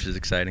bit, which is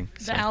exciting.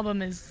 The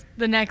album is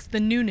the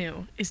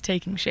new is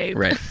taking shape.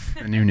 Right.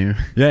 A new.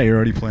 Yeah, you're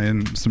already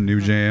playing some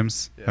new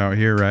jams out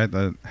here, right?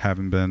 That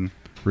haven't been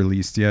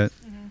released yet.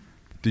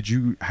 Did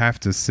you have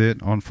to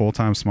sit on Full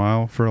Time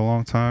Smile for a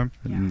long time?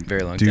 And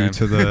Very long due time.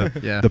 to the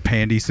Yeah. the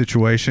Pandy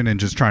situation and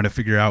just trying to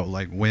figure out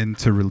like when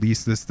to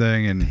release this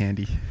thing and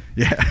Handy.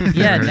 yeah.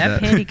 Yeah, heard that that.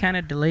 Pandy kind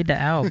of delayed the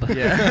album.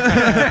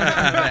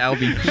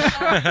 Albie.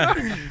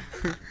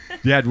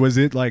 Yeah, was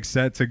it like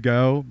set to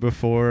go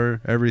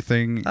before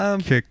everything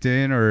kicked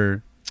in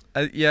or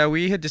Yeah,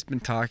 we had just been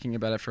talking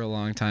about it for a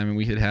long time, and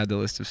we had the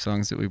list of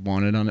songs that we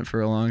wanted on it for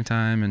a long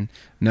time. And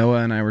Noah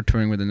and I were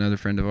touring with another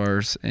friend of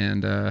ours,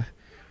 and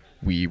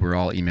we were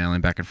all emailing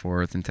back and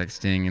forth and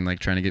texting and like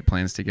trying to get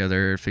plans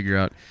together, figure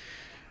out,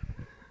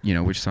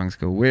 which songs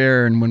go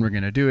where and when we're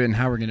gonna do it and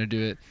how we're gonna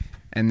do it.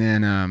 And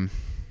then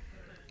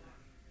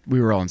we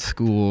were all in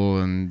school,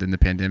 and then the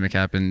pandemic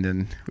happened,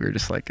 and we were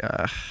just like,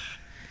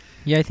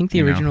 Yeah, I think the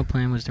You know. original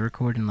plan was to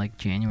record in like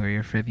January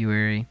or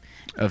February.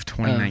 of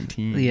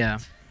 2019. Yeah.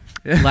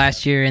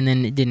 Last year, and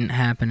then it didn't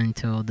happen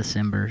until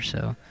December,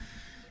 so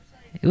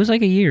it was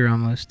like a year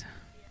almost.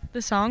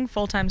 The song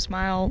Full Time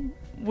Smile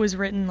was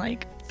written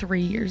like 3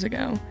 years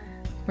ago,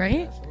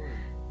 right?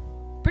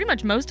 Pretty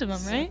much most of them,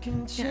 right?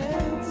 Yeah.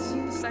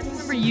 I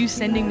remember you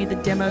sending me the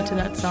demo to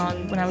that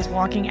song when I was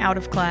walking out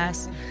of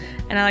class,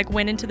 and I like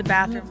went into the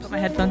bathroom, put my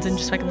headphones in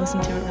just so I could listen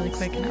to it really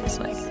quick, and I was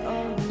like,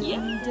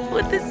 yeah,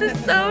 well, this is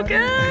so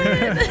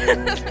good.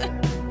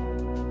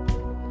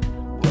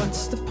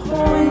 What's the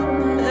point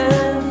when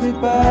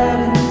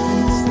everybody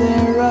thinks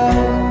they're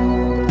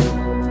right?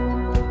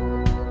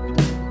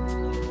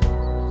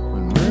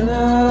 When we're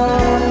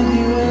not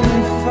arguing,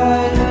 we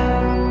fight.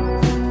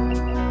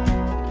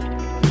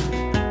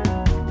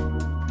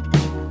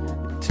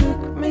 It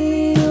took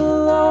me a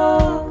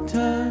long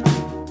time,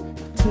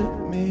 it took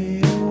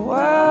me a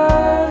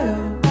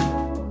while,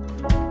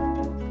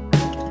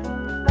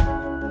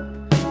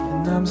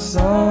 and I'm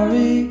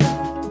sorry.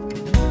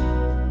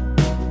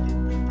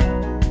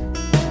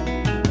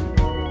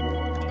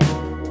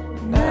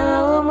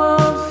 Now I'm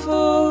on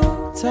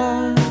full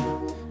time,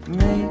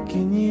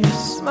 making you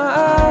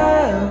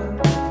smile.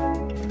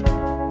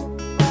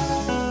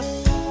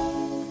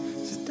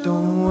 So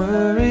don't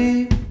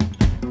worry.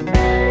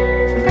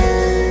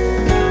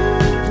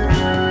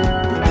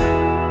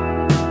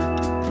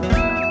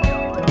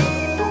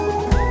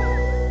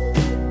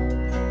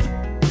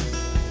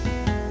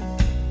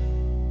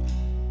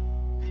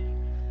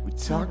 We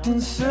talked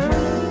in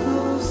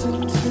circles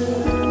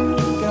until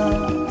we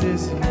got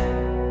dizzy.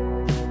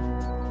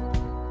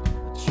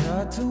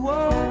 Tried to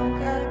walk,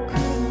 I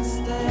couldn't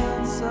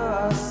stand, so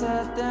I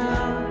sat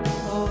down,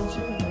 hold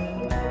your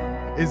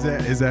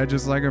hand. is that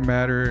just like a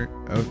matter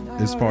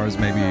of as far as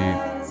maybe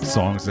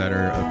songs that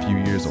are a few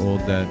years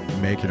old that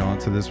make it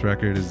onto this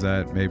record? Is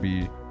that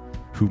maybe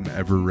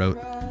whomever wrote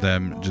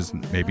them just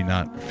maybe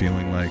not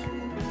feeling like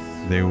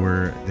they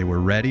were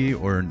ready,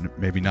 or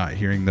maybe not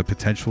hearing the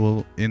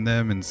potential in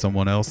them, and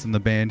someone else in the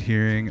band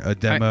hearing a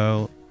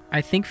demo? I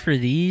think for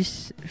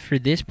this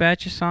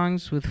batch of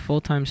songs with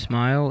Full Time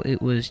Smile,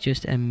 it was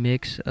just a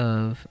mix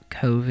of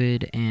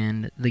COVID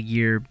and the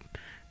year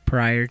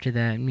prior to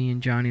that. Me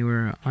and Johnny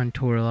were on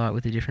tour a lot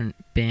with a different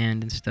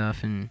band and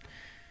stuff, and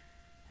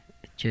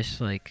it just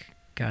like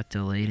got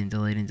delayed and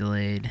delayed and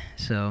delayed.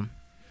 So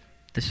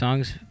the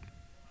songs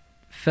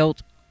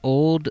felt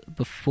old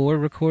before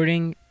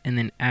recording, and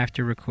then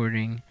after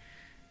recording,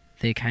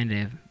 they kind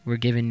of were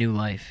given new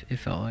life, it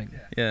felt like.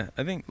 Yeah,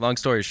 I think long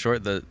story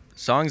short, the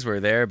songs were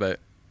there, but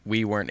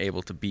we weren't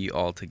able to be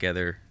all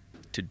together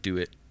to do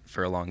it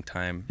for a long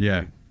time.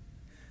 Yeah. We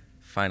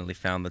finally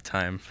found the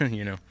time,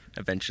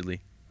 eventually.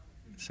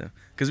 So,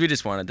 because we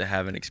just wanted to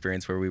have an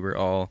experience where we were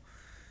all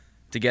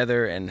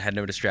together and had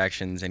no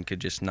distractions and could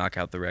just knock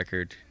out the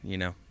record,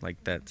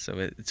 like that. So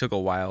it took a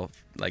while,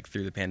 like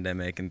through the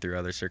pandemic and through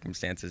other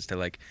circumstances, to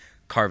like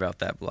carve out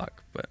that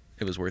block, but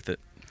it was worth it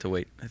to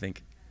wait, I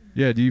think.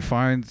 Yeah, do you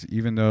find,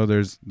 even though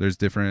there's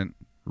different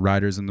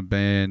writers in the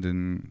band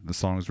and the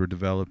songs were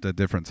developed at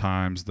different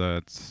times,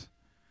 that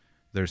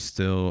there's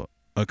still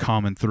a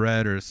common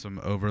thread or some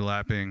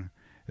overlapping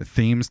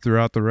themes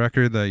throughout the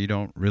record that you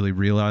don't really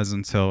realize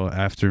until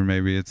after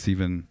maybe it's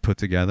even put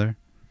together?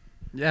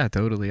 Yeah,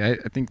 totally. I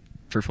think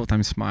for Full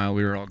Time Smile,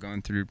 we were all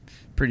going through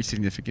pretty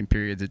significant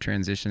periods of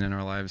transition in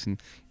our lives,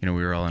 and we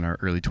were all in our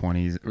early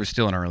 20s. We're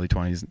still in our early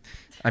 20s.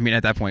 I mean,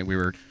 at that point, we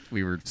were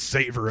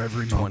Savor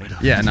every moment.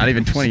 yeah, not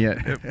even 20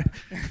 yet.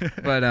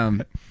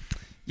 But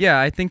yeah,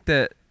 I think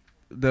that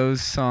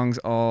those songs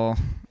all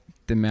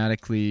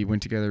thematically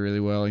went together really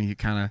well, and you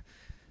kind of,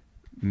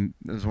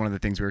 it was one of the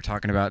things we were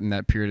talking about in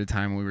that period of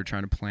time when we were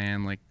trying to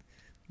plan like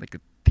a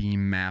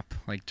theme map,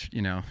 like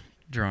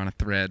drawing a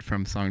thread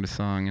from song to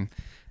song,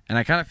 and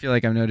I kind of feel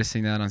like I'm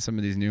noticing that on some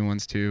of these new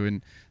ones too,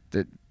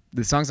 and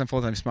the songs on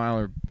Full Time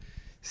Smile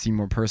seem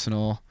more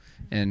personal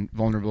and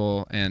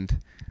vulnerable, and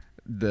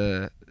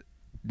the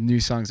new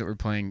songs that we're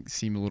playing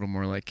seem a little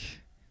more like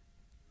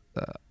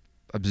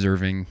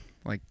observing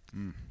like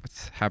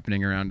what's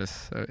happening around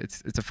us. So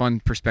it's a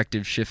fun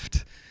perspective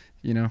shift,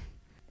 Yeah,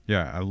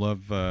 I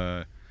love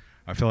I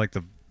feel like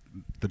the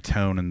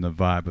tone and the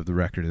vibe of the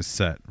record is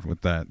set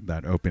with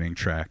that opening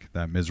track,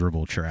 that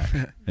miserable track.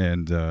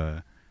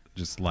 And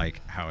just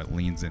like how it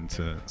leans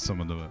into some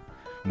of the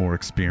more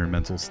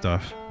experimental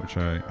stuff, which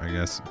I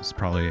guess is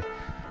probably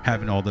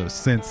having all those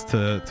synths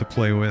to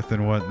play with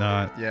and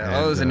whatnot. Yeah, and,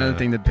 that was another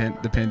thing that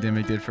the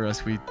pandemic did for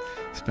us. We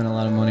spent a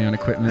lot of money on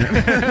equipment.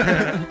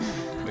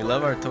 We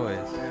love our toys.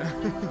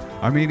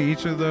 I mean,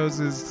 each of those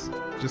is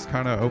just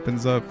kind of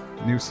opens up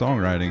new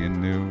songwriting and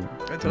new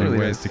totally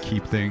ways does. to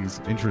keep things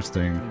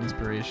interesting.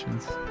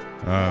 Inspirations.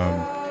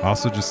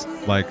 Also just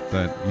like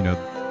that,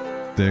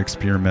 the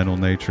experimental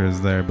nature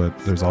is there, but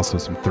there's also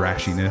some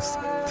thrashiness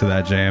to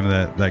that jam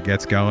that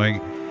gets going.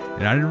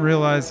 And I didn't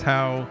realize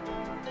how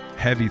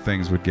heavy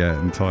things would get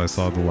until I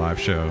saw the live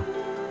show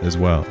as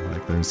well.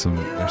 Like there's some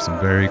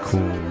very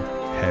cool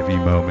heavy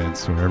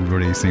moments where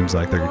everybody seems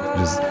like they're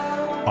just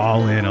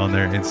all in on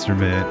their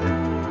instrument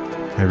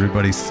and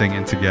everybody's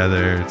singing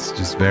together. It's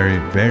just very,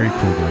 very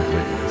cool to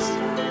witness.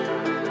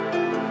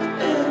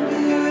 And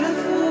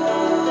beautiful,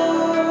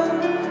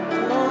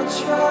 don't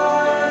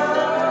try.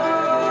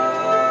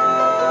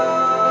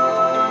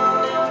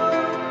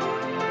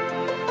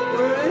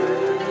 We're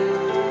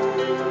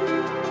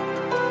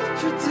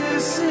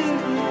introducing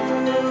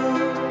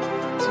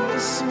you to a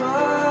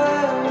smile.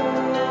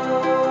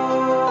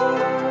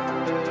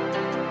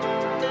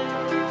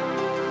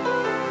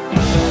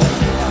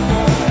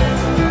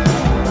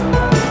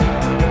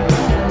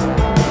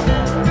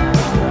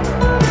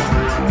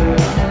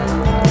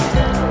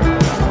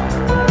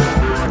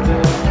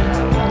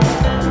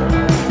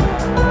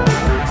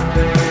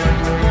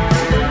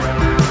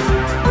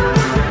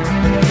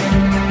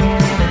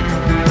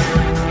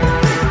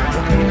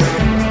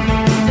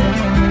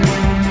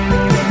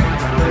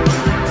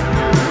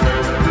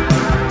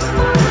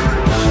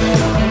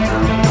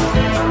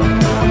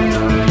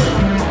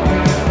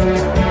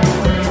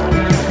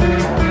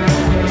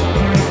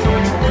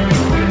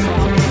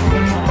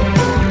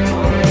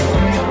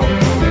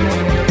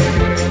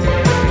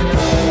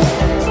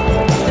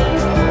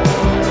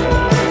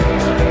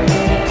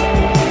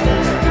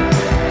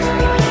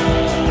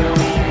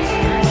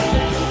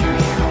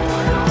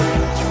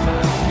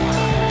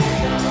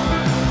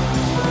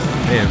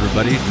 Hey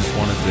everybody, just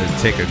wanted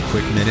to take a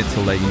quick minute to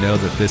let you know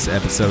that this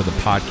episode of the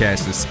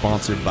podcast is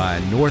sponsored by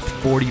North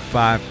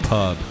 45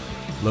 Pub,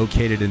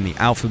 located in the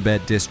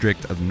Alphabet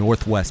District of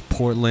Northwest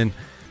Portland.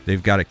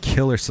 They've got a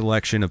killer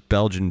selection of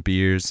Belgian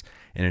beers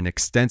and an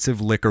extensive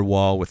liquor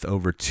wall with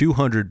over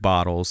 200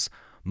 bottles.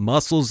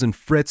 Mussels and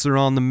Fritz are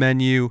on the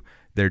menu.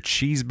 Their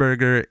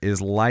cheeseburger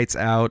is lights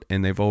out,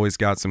 and they've always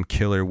got some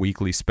killer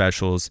weekly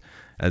specials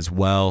as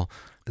well.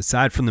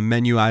 Aside from the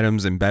menu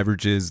items and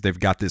beverages, they've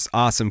got this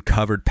awesome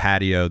covered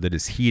patio that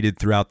is heated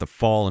throughout the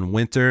fall and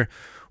winter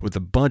with a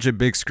bunch of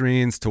big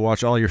screens to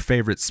watch all your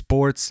favorite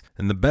sports.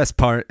 And the best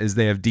part is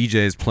they have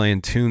DJs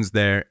playing tunes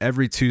there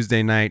every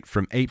Tuesday night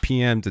from 8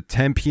 p.m. to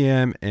 10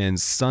 p.m. and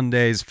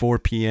Sundays 4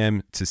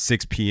 p.m. to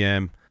 6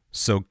 p.m.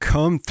 So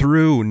come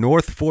through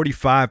North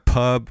 45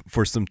 Pub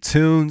for some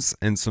tunes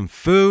and some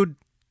food.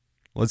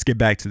 Let's get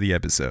back to the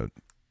episode.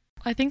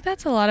 I think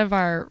that's a lot of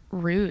our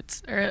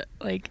roots, or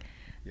like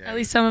at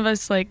least some of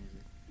us, like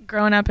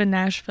growing up in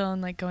Nashville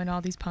and like going to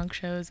all these punk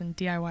shows and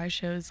DIY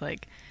shows,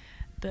 like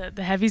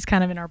the heavy's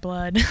kind of in our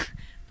blood.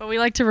 But we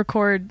like to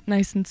record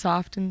nice and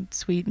soft and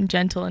sweet and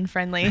gentle and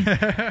friendly.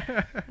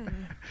 Yeah,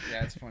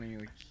 it's funny.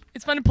 Like,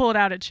 It's fun to pull it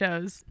out at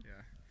shows.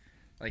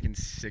 like in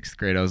 6th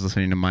grade, I was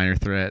listening to Minor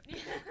Threat,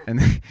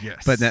 and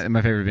Yes. but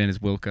my favorite band is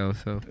Wilco,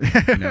 so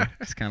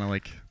it's kind of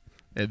like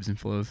ebbs and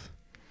flows.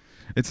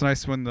 It's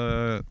nice when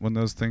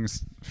those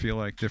things feel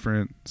like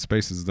different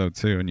spaces though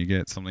too, and you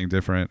get something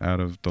different out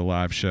of the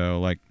live show.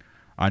 Like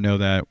I know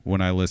that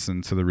when I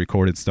listen to the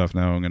recorded stuff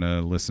now, I'm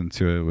gonna listen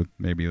to it with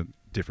maybe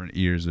different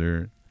ears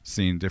or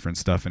seeing different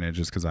stuff in it,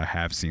 just because I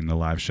have seen the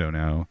live show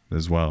now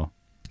as well.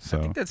 So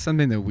I think that's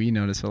something that we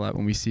notice a lot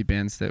when we see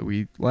bands that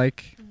we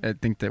like. I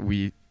think that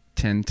we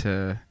tend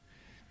to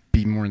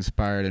be more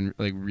inspired and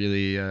like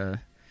really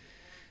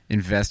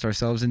invest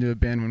ourselves into a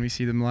band when we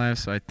see them live.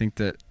 So I think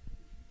that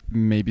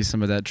maybe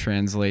some of that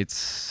translates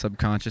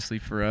subconsciously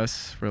for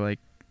us. We're like,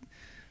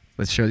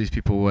 let's show these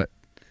people what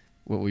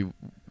we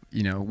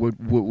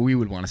what we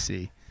would want to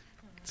see.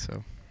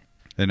 So,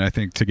 and I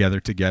think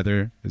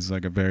Together is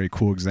like a very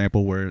cool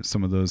example where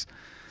some of those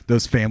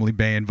family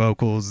band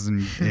vocals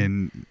and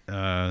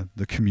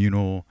the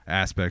communal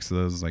aspects of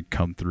those like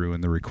come through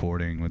in the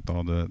recording with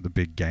all the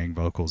big gang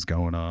vocals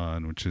going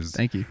on, which is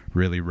thank you.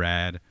 really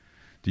rad.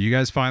 Do you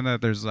guys find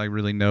that there's like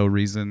really no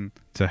reason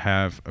to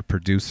have a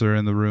producer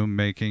in the room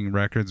making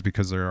records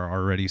because there are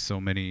already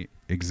so many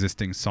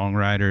existing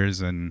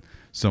songwriters and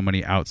so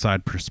many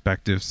outside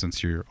perspectives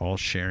since you're all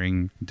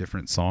sharing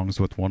different songs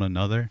with one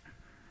another?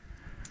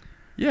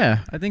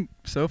 Yeah, I think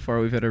so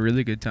far we've had a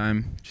really good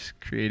time just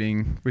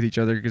creating with each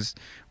other because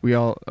we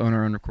all own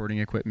our own recording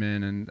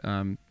equipment,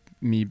 and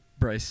me,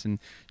 Bryce, and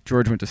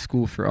George went to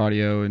school for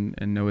audio, and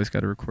Noah's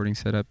got a recording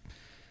setup.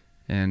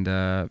 And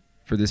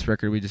for this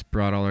record, we just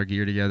brought all our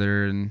gear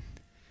together and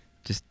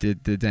just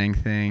did the dang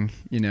thing,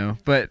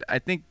 But I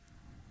think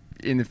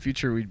in the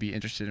future we'd be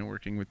interested in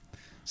working with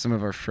some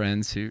of our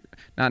friends who,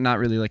 not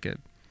really like a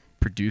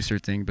producer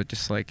thing, but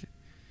just like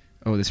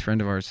oh, this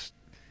friend of ours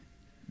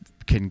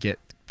can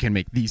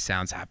make these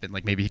sounds happen.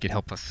 Like maybe he could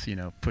help us,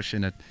 push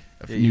in a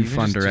Yeah, new even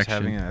fun just direction.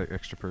 having an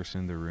extra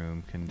person in the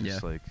room can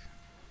just Yeah. like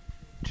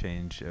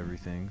change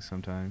everything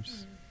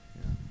sometimes.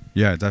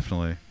 Yeah,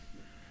 definitely.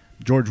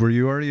 George, were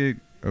you already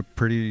a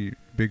pretty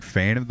big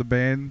fan of the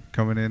band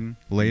coming in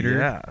later?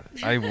 Yeah,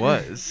 I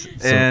was.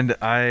 And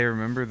I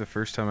remember the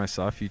first time I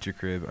saw Future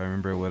Crib, I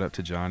remember I went up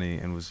to Johnny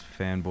and was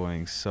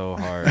fanboying so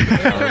hard.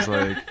 I was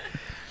like,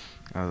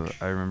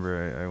 I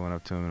remember I went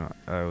up to him and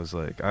I was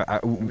like,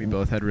 We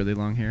both had really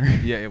long hair.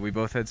 yeah, we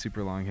both had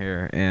super long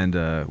hair, and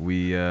I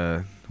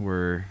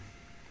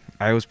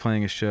was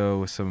playing a show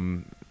with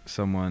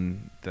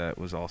someone that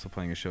was also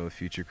playing a show with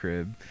Future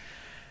Crib,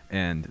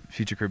 and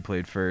Future Crib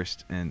played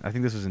first, and I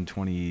think this was in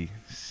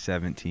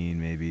 2017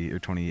 maybe, or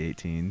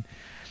 2018,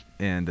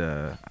 and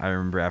I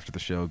remember after the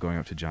show going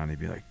up to Johnny and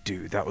be like,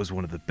 dude, that was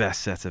one of the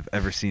best sets I've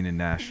ever seen in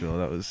Nashville.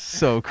 That was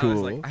so cool. I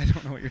was like, I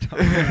don't know what you're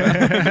talking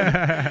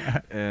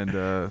about.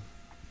 And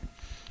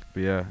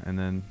but yeah, and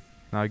then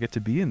now I get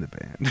to be in the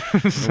band.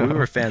 Well, So- we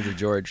were fans of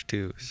George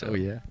too. So Oh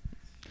yeah.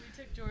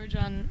 We took George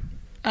on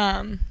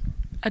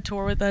a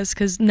tour with us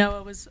because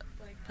Noah was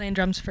like playing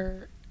drums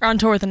or on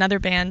tour with another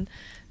band,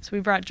 so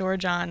we brought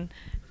George on.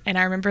 And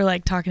I remember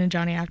like talking to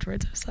Johnny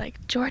afterwards. I was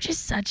like, George is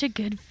such a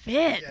good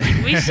fit.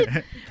 Like, we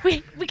should,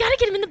 we gotta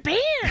get him in the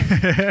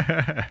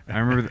band. I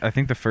remember. I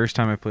think the first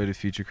time I played with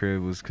Future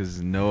Crib was because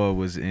Noah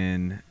was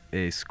in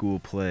a school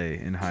play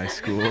in high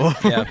school.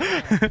 Yeah.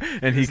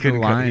 And he He's the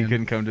couldn't. He lion.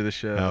 couldn't come to the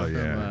show. Oh, From,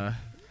 yeah.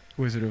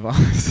 Wizard of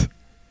Oz.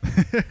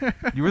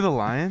 You were the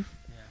lion.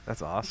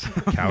 That's awesome.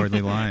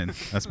 Cowardly Lion.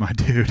 That's my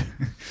dude.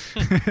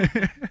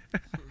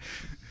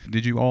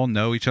 Did you all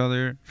know each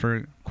other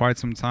for quite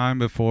some time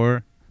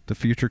before the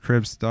Future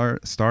Crib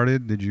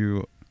started? Did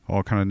you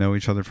all kind of know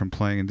each other from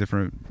playing in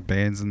different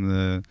bands in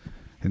the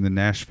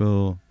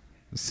Nashville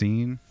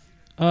scene?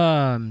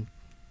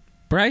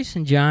 Bryce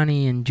and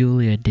Johnny and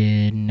Julia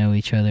did know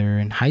each other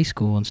in high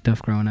school and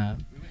stuff growing up.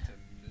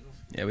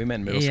 yeah, we met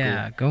in middle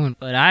Yeah, school.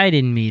 but I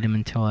didn't meet him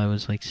until I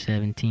was like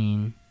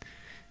 17.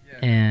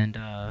 And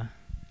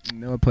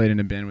Noah played in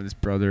a band with his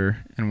brother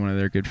and one of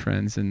their good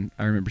friends, and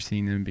I remember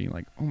seeing them being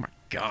like, "Oh my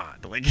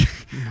god, like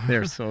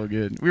they're so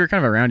good." We were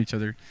kind of around each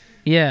other,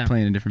 yeah,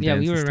 playing in different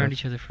bands. we were and around stuff.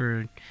 each other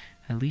for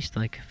at least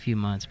like a few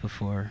months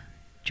before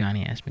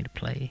Johnny asked me to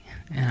play,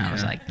 and I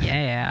was Yeah. like,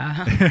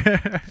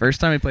 yeah.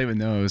 First time I played with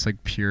Noah, it was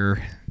like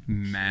pure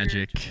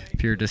magic,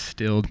 pure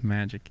distilled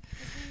magic.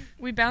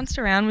 We bounced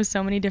around with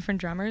so many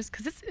different drummers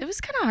because it was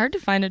kind of hard to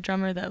find a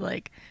drummer that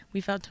like we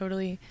felt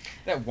totally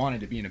That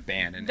wanted to be in a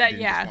band and That-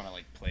 didn't yeah. just want to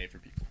like play for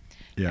people.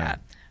 yeah.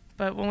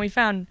 But when we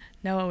found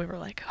Noah, we were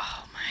like,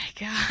 oh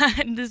my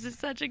god, this is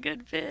such a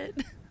good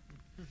fit.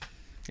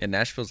 Yeah,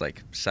 Nashville's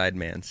like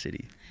sideman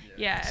city.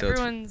 Yeah, So it's,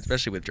 everyone's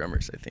especially with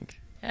drummers, I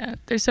think. yeah.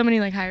 There's so many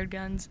like hired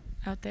guns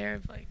out there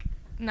of like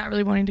not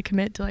really wanting to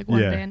commit to like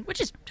one Yeah. band, which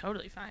is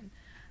totally fine.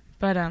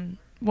 But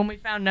when we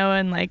found Noah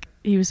and like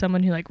he was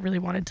someone who like really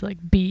wanted to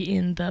like be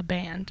in the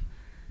band,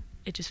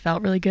 it just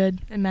felt really good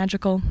and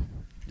magical.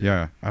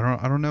 Yeah, I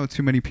don't know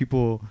too many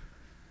people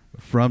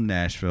from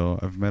Nashville.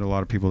 I've met a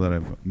lot of people that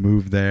have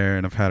moved there,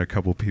 and I've had a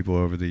couple people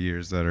over the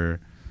years that are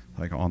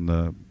like on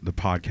the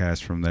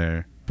podcast from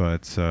there.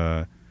 But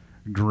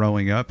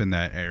growing up in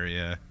that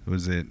area,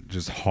 was it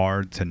just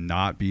hard to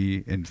not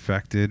be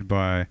infected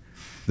by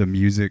the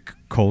music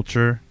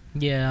culture?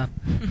 Yeah,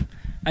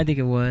 I think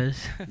it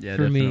was Yeah,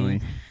 for definitely.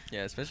 me.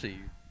 Yeah, especially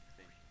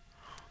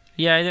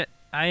Yeah,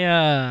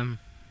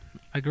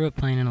 I grew up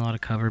playing in a lot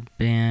of cover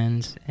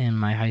bands. In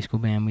my high school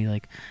band, we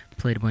like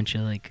played a bunch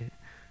of like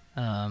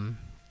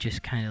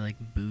just kind of like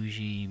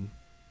bougie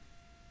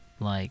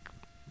like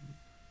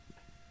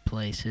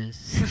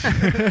places,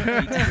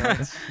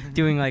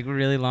 doing like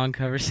really long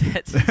cover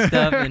sets and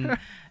stuff,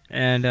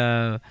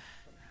 and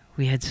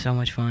we had so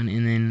much fun.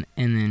 And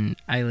then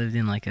I lived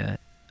in like a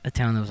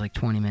town that was like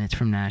 20 minutes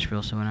from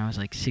Nashville. So when I was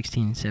like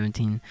 16,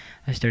 17,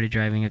 I started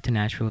driving up to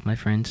Nashville with my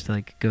friends to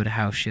like go to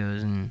house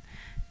shows and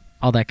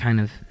all that kind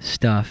of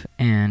stuff.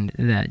 And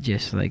that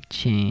just like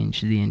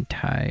changed the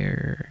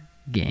entire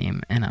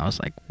game. And I was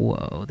like,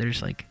 whoa,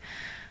 there's like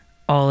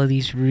all of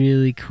these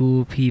really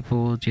cool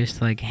people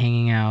just like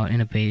hanging out in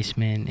a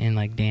basement and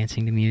like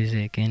dancing to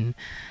music. And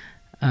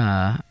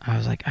I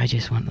was like, I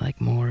just want like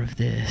more of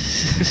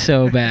this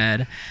so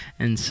bad.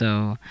 And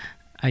so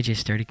I just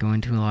started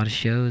going to a lot of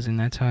shows, and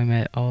that's how I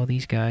met all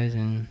these guys,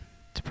 and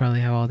it's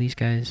probably how all these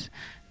guys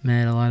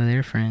met a lot of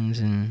their friends,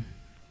 and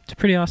it's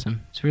pretty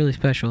awesome. It's a really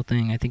special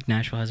thing. I think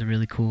Nashville has a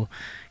really cool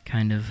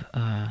kind of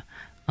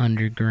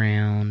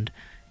underground,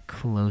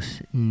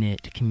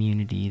 close-knit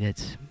community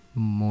that's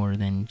more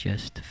than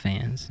just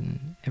fans,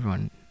 and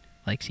everyone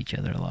likes each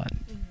other a lot.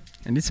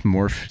 And it's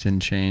morphed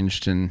and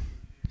changed and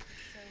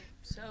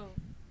So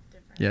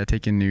different. yeah,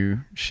 taken new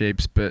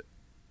shapes. But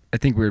I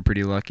think we were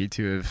pretty lucky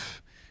to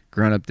have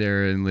grown up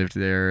there and lived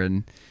there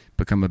and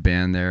become a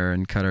band there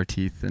and cut our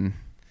teeth. And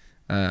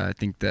I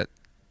think that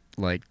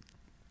like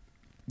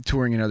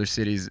touring in other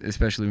cities,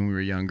 especially when we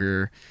were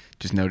younger,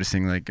 just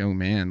noticing like, oh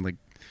man, like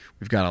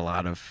we've got a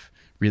lot of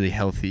really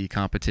healthy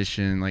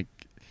competition, like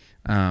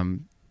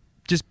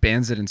just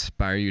bands that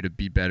inspire you to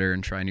be better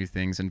and try new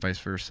things and vice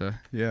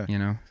versa. Yeah. You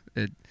know,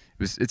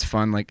 it's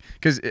fun, like,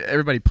 because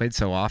everybody played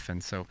so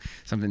often. So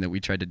something that we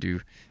tried to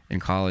do in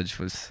college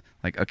was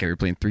like, okay, we're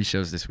playing 3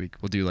 shows this week.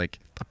 We'll do like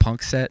a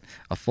punk set,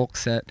 a folk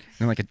set, and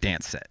then like a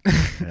dance set.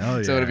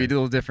 Hell So yeah. it'll be a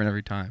little different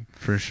every time.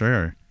 For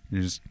sure.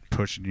 You're just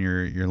pushing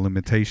your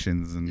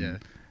limitations. And Yeah.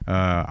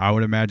 I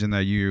would imagine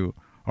that you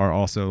are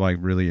also like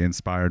really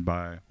inspired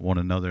by one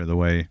another, the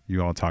way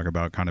you all talk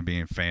about kind of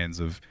being fans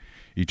of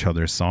each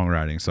other's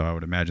songwriting. So I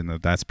would imagine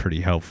that that's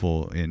pretty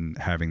helpful in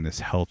having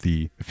this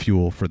healthy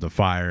fuel for the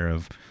fire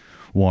of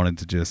wanting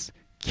to just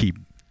keep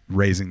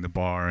raising the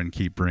bar and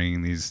keep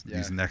bringing these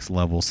next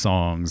level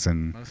songs.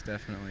 And Most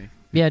definitely.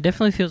 Yeah, it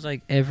definitely feels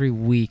like every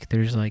week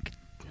there's like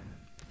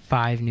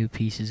 5 new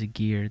pieces of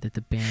gear that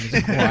the band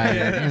has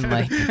acquired, and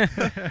like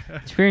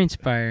it's very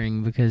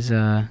inspiring because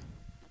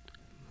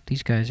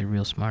these guys are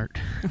real smart.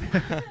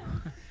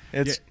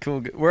 It's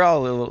cool. We're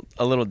all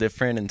a little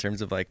different in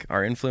terms of like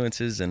our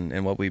influences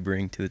and what we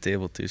bring to the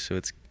table too. So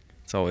it's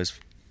always,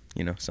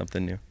 you know,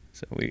 something new.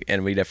 So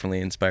we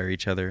definitely inspire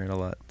each other a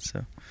lot.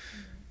 So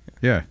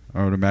yeah,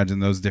 I would imagine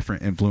those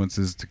different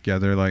influences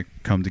together like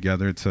come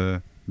together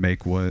to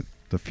make what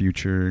the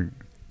future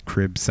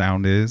Crib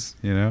sound is,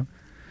 you know?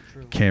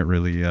 Can't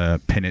really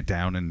pin it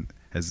down and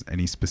as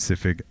any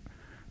specific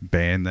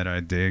band that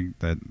I dig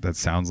that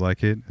sounds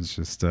like it. It's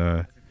just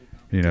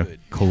you know,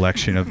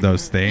 collection of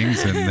those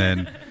things. And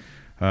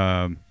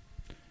then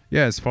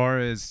yeah, as far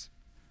as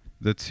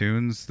the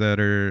tunes that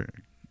are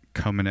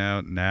coming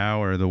out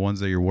now or the ones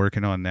that you're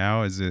working on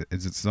now, is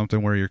it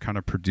something where you're kind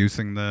of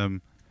producing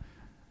them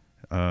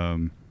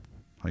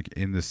like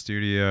in the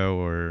studio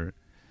or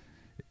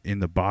in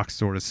the box,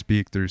 so to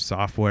speak, through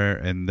software,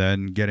 and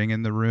then getting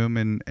in the room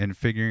and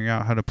figuring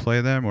out how to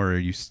play them? Or are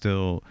you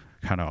still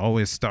kind of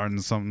always starting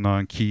something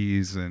on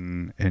keys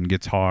and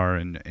guitar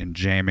and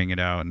jamming it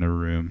out in the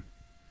room?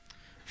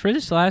 For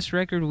this last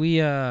record,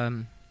 we've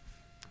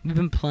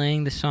been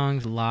playing the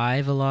songs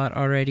live a lot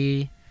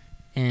already,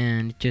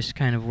 and just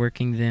kind of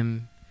working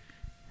them,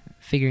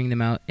 figuring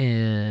them out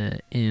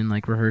in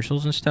like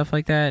rehearsals and stuff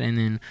like that. And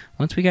then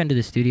once we got into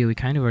the studio, we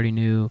kind of already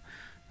knew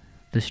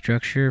the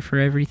structure for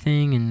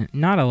everything, and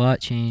not a lot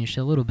changed,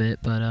 a little bit,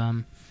 but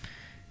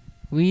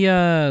we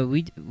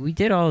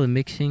did all the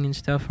mixing and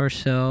stuff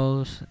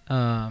ourselves.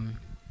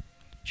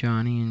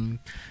 Johnny and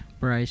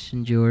Bryce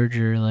and George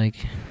are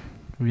like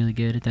really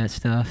good at that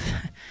stuff.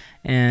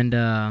 And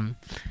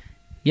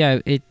yeah,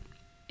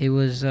 it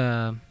was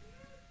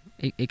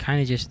it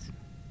kind of just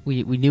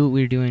we knew what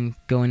we were doing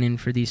going in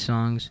for these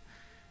songs,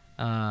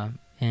 and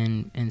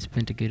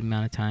spent a good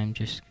amount of time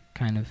just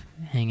kind of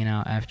hanging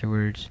out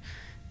afterwards,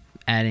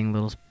 adding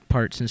little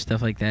parts and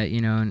stuff like that,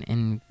 you know,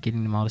 and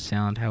getting them all to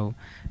sound how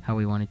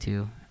we wanted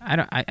to.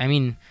 I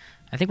mean,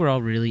 I think we're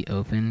all really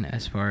open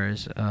as far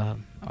as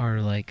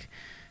our like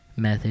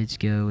methods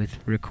go with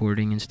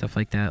recording and stuff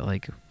like that.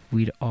 Like,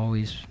 we'd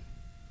always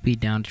be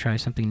down to try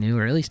something new,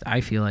 or at least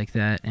I feel like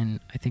that, and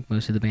I think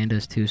most of the band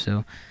does too.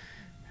 So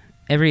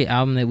every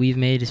album that we've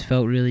made has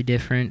felt really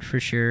different for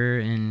sure,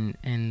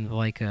 and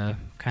like a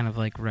kind of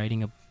like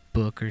writing a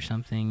book or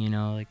something, you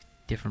know, like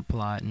different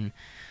plot. And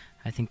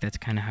I think that's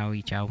kind of how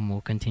each album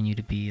will continue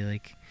to be.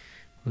 Like,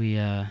 we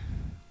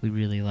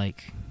really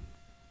like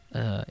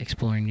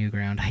exploring new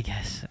ground, I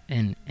guess,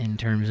 in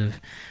terms of,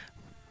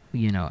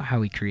 you know, how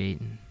we create.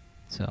 And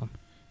so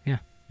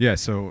yeah.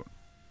 So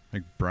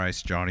like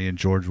Bryce, Johnny, and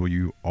George, will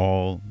you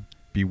all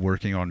be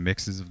working on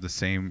mixes of the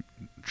same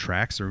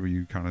tracks, or will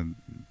you kind of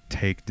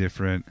take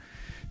different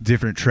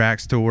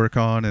tracks to work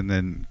on and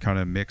then kind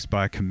of mix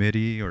by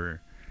committee?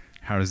 Or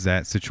how does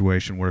that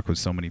situation work with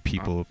so many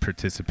people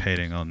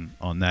participating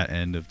on that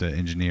end of the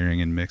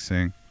engineering and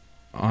mixing?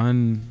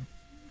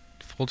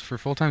 For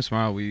Full-Time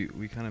Smile, we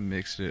kind of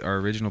mixed it. Our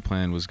original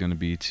plan was going to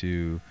be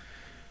to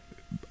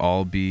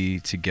all be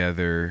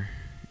together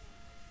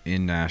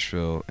in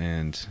Nashville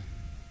and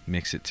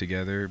mix it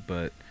together,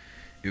 but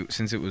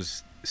since it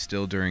was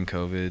still during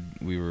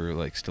COVID, we were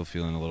like still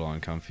feeling a little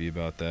uncomfy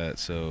about that.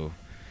 So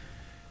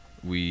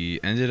we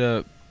ended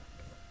up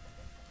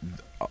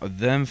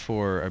them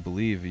four, I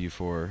believe, you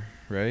four,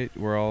 right?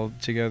 We're all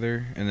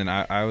together, and then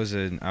I was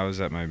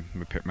at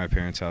my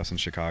parents' house in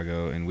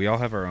Chicago, and we all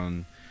have our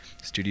own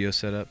studio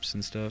setups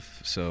and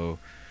stuff. So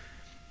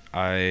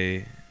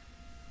I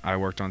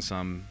worked on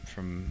some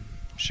from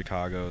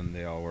Chicago, and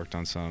they all worked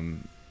on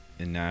some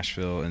in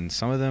Nashville, and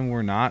some of them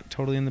were not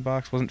totally in the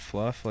box, wasn't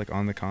fluff, like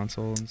on the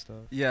console and stuff.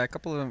 Yeah, a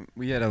couple of them.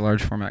 We had a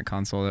large format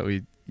console that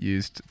we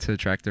used to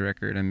track the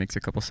record and mix a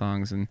couple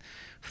songs. And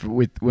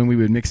when we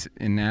would mix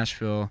in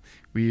Nashville,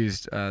 we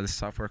used this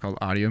software called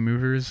Audio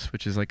Movers,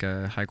 which is like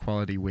a high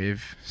quality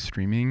wave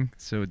streaming.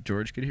 So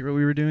George could hear what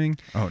we were doing.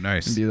 Oh,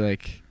 nice. And be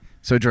like,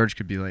 so George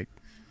could be like,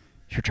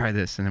 here, try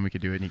this, and then we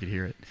could do it, and he could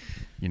hear it,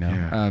 you know.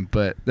 Yeah.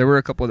 But there were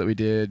a couple that we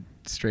did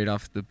straight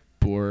off the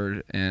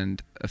board,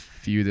 and a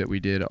few that we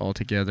did all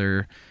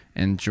together,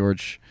 and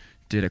George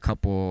did a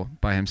couple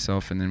by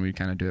himself, and then we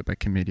kind of do it by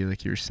committee,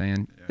 like you were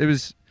saying. Yeah.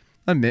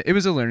 admit it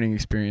was a learning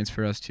experience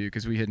for us too,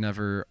 because we had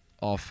never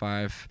all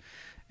 5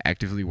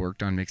 actively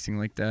worked on mixing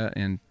like that.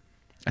 And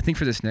I think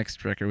for this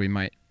next record, we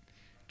might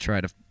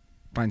try to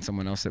find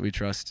someone else that we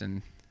trust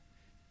and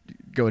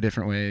go a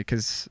different way,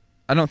 because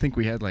I don't think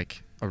we had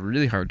like a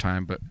really hard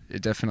time, but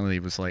it definitely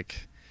was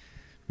like,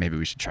 maybe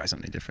we should try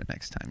something different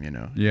next time, you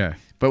know? Yeah.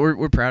 But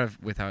we're proud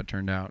of with how it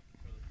turned out.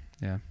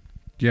 Yeah.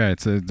 Yeah,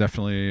 it's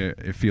definitely,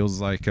 it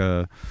feels like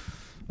a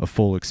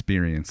full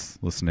experience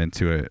listening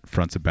to it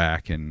front to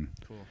back. And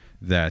Cool.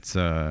 that's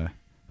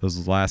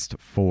those last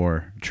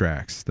 4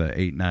 tracks, the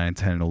 8, 9,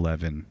 10, and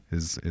 11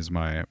 is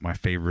my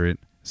favorite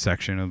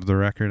section of the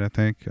record, I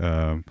think.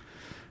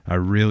 I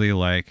really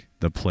like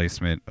the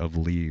placement of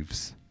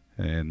leaves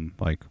and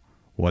like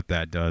what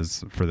that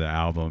does for the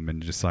album,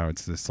 and just how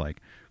it's this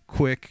like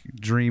quick,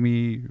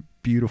 dreamy,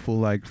 beautiful,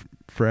 like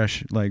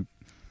fresh, like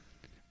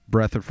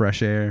breath of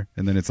fresh air,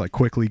 and then it's like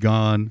quickly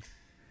gone,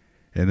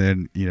 and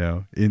then, you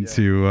know,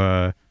 into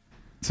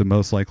to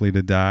Most Likely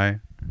to Die,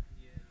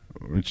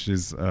 which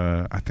is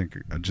I think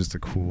just a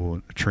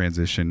cool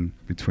transition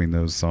between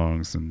those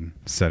songs and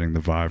setting the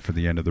vibe for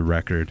the end of the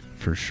record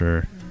for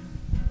sure.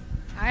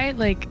 I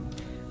like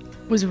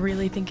was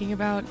really thinking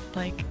about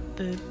like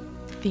the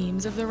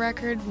themes of the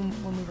record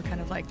when we were kind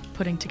of like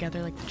putting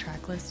together like the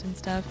track list and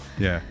stuff.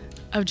 Yeah.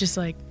 Of just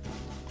like,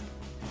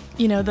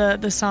 you know,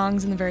 the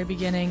songs in the very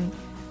beginning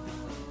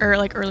or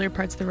like earlier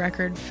parts of the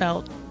record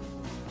felt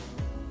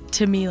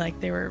to me like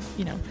they were,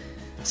 you know,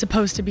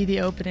 supposed to be the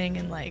opening,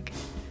 and like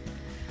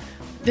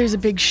there's a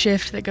big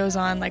shift that goes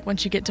on like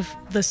once you get to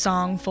the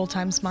song Full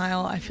Time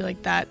Smile. I feel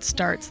like that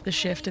starts the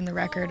shift in the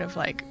record of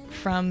like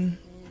from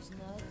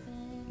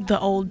the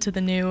old to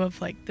the new, of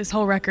like this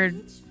whole record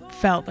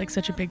felt like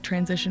such a big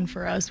transition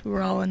for us. We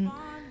were all in,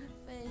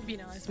 you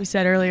know, as we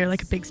said earlier,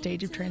 like a big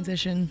stage of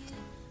transition.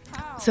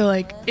 So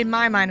like in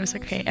my mind it was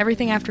like, okay,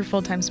 everything after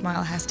Full Time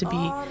Smile has to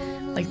be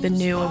like the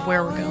new of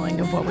where we're going,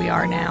 of what we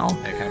are now.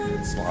 It kind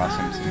of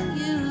blossoms.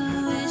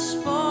 You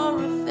wish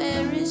for a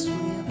Ferris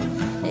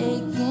wheel,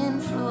 aching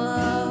for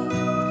love.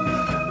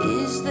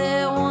 Is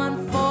there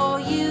one for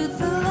you?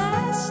 The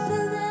last of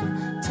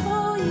them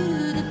tore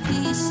you to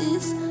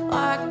pieces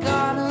like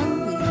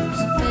autumn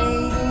leaves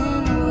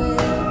fading away.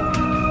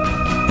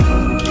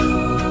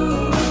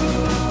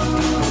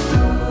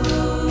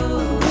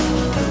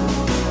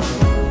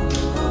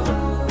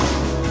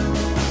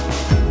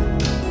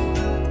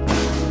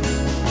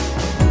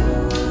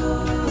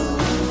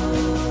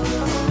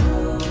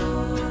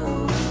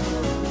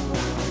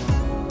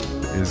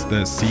 Is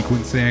the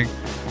sequencing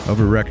of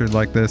a record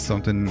like this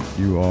something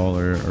you all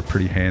are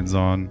pretty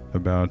hands-on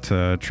about,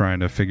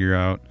 trying to figure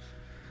out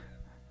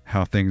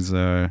how things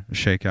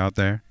shake out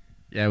there?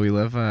 Yeah, we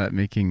love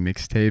making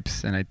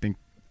mixtapes, and I think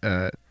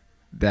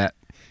that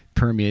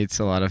permeates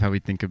a lot of how we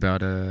think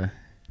about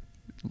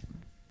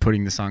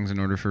putting the songs in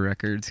order for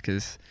records,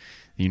 because,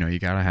 you know, you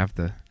gotta have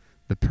the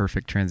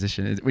perfect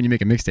transition. When you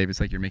make a mixtape, it's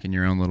like you're making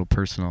your own little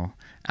personal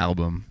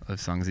album of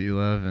songs that you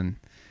love, and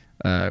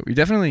we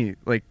definitely,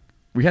 like,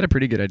 we had a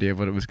pretty good idea of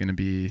what it was going to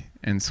be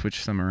and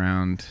switched some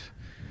around,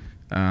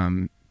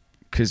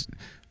 because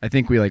I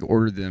think we like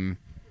ordered them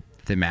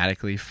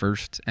thematically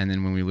first, and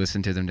then when we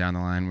listened to them down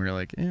the line, we were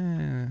like,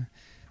 kind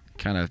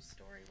of,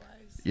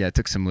 yeah, it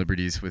took some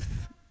liberties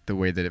with the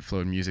way that it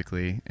flowed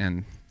musically,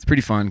 and it's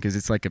pretty fun because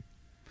it's like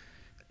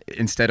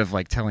instead of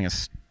like telling a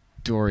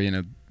story in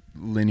a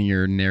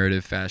linear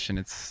narrative fashion,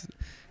 it's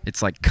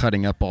like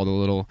cutting up all the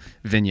little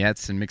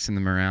vignettes and mixing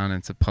them around, and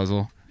it's a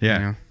puzzle. Yeah.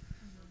 You know?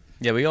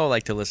 Yeah, we all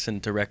like to listen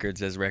to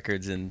records as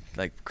records and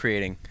like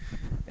creating.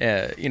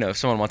 You know, if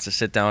someone wants to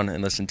sit down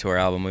and listen to our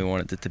album, we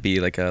want it to be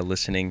like a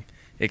listening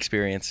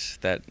experience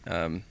that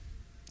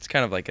it's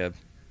kind of like a,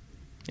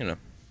 you know,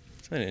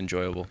 it's an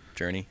enjoyable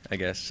journey, I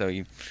guess. So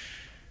you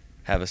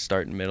have a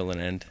start, middle, and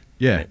end.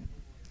 Yeah. And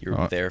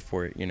you're there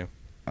for it, you know.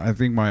 I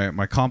think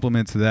my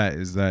compliment to that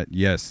is that,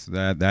 yes,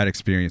 that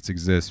experience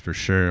exists for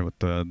sure with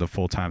the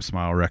Full Time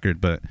Smile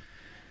record, but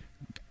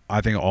I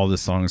think all the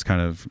songs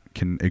kind of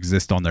can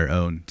exist on their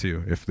own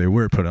too. If they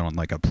were put on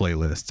like a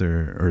playlist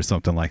or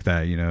something like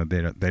that, you know,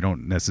 they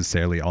don't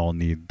necessarily all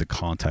need the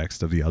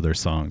context of the other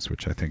songs,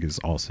 which I think is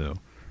also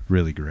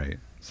really great.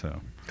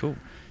 So Cool.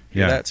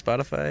 Yeah. Hear that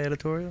Spotify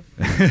editorial?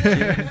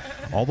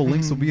 all the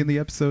links will be in the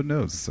episode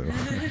notes. So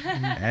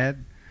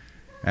add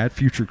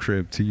Future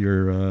Crib to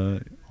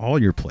your all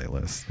your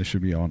playlists. It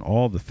should be on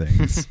all the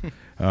things.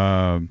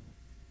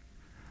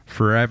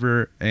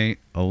 Forever ain't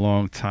a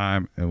long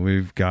time, and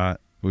we've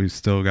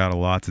still got a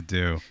lot to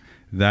do.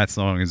 That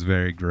song is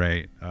very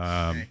great.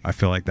 I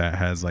feel like that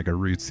has like a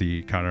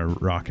rootsy kind of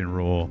rock and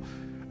roll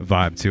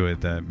vibe to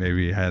it that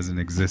maybe hasn't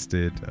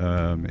existed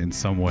in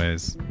some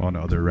ways on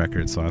other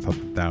records. So I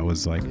thought that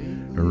was like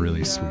a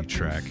really sweet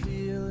track.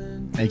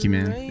 Thank you,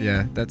 man.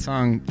 Yeah, that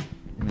song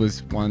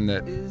was one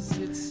that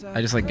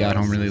I just like got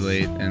home really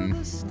late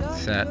and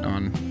sat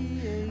on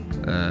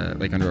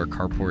like under our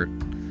carport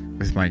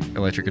with my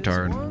electric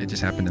guitar, and it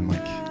just happened in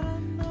like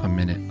a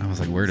minute. I was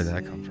like, where did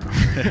that come from?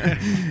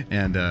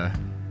 And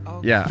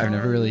yeah, I've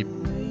never really,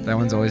 that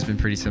one's always been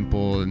pretty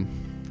simple, and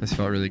This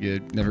felt really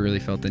good. Never really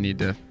felt the need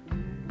to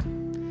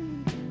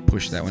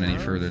push that one any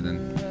further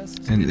than.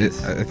 And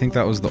I think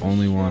that was the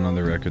only one on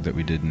the record that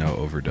we did no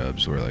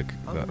overdubs, where like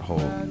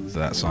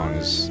that song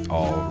is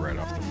all right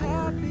off the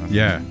floor. Nothing.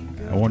 Yeah.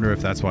 I wonder if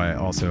that's why it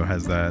also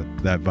has that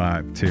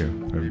vibe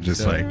too. Of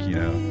just like, you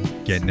know,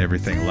 getting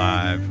everything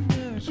live,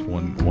 just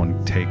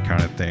one take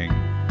kind of thing.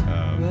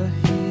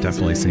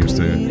 Definitely seems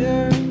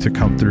to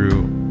come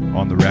through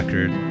on the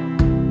record.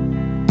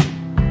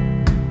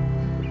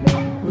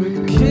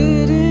 We're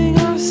kidding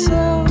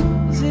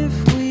ourselves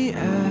if we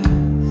ask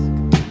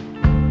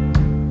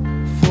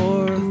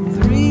for a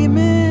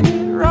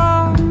 3-minute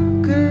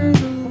rocker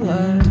to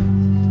last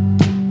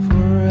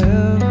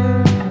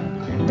forever.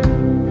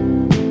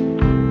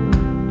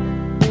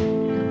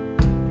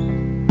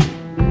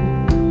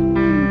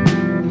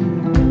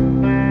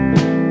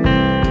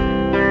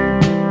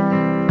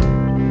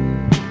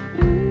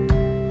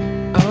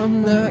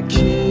 I'm not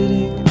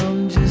kidding,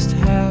 I'm just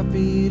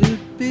happy to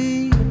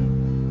be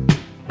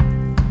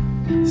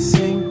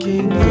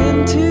sinking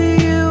into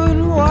you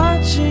and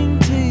watching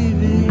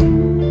TV.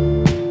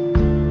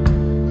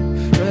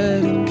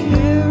 Fred and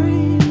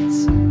Carrie and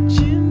some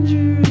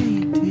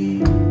gingery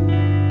tea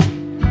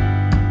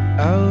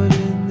out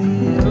in the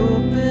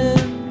open.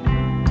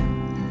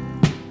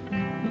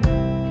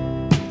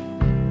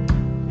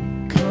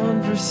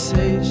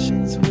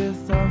 Conversations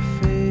with our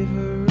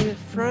favorite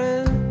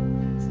friends.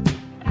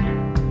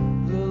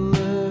 The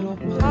little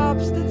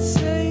pops that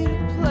say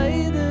to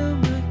play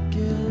them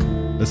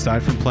again.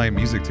 Aside from playing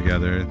music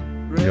together,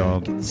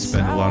 y'all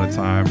spend a lot of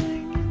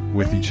time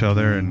with each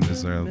other, and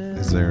is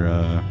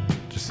there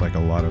just like a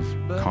lot of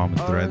common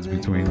threads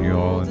between you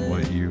all and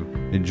what you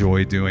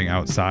enjoy doing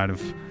outside of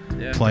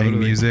playing totally.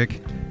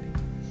 music?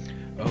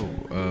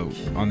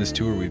 On this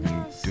tour, we've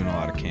been doing a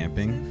lot of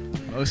camping.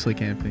 Mostly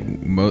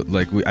camping.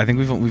 I think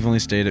we've only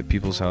stayed at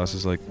people's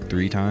houses like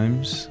 3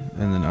 times,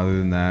 and then other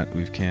than that,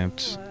 we've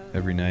camped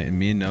every night. And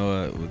me and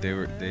Noah,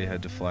 they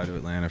had to fly to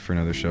Atlanta for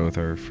another show with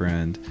our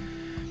friend,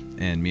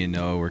 and me and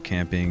Noah were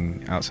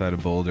camping outside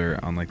of Boulder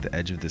on like the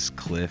edge of this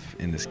cliff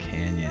in this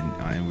canyon,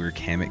 and we were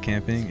hammock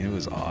camping. It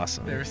was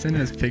awesome. They were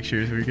sending us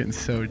pictures. We were getting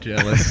so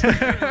jealous.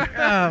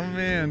 Oh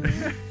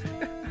man.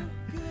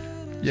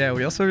 Yeah,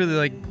 we also really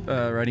like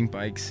riding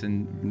bikes,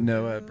 and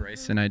Noah,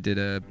 Bryce, and I did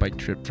a bike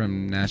trip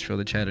from Nashville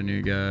to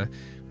Chattanooga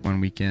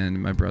one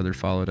weekend. My brother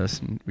followed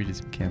us, and we did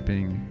some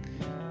camping.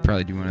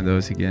 Probably do one of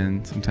those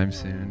again sometime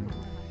soon.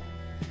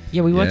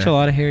 Yeah, we watch Yeah. a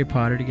lot of Harry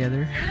Potter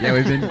together. Yeah,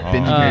 we've been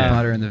binging Harry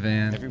Potter in the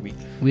van. Every week.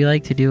 We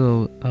like to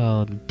do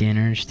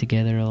dinners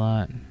together a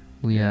lot.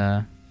 We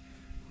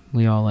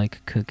all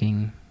like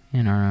cooking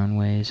in our own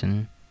ways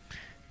and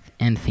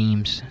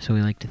themes. So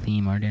we like to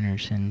theme our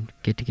dinners and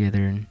get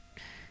together and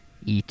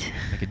eat.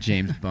 Like a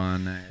James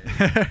Bond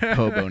night,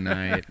 hobo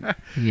night.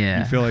 Yeah.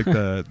 You feel like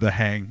the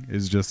hang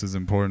is just as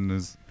important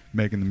as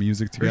making the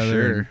music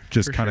together, and sure,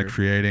 just for kind of sure.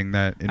 creating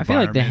that I feel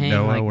like environment, the hang,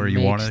 Noah, like, where you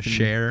want to makes the-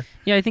 share.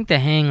 Yeah, I think the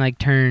hang like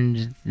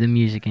turns the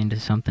music into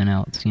something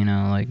else, you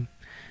know, like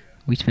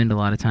we spend a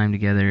lot of time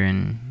together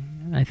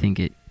and I think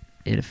it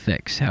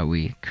affects how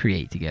we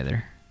create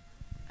together.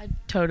 I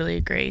totally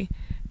agree,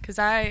 because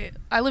I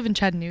live in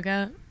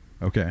Chattanooga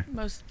Okay.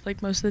 most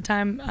of the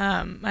time.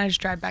 I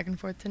just drive back and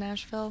forth to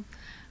Nashville,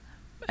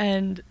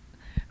 and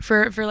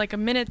for like a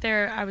minute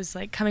there, I was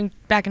like coming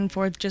back and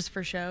forth just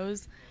for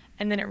shows,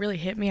 and then it really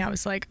hit me. I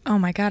was like, oh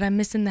my god, I'm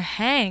missing the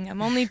hang.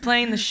 I'm only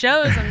playing the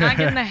shows. I'm not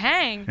getting the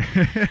hang.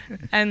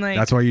 And like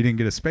That's why you didn't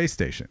get a space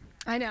station.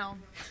 I know.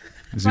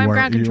 'Cause Why you I'm weren't-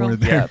 ground you control.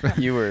 weren't there. Yeah,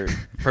 you were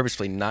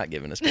purposefully not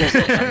given a space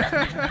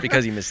station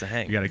because you missed the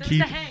hang. You got to That's keep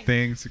the hang.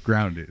 things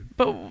grounded.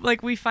 But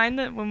like we find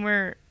that when we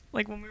were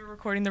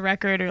recording the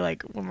record or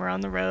like when we're on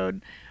the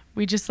road,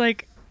 we just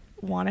like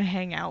want to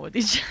hang out with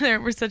each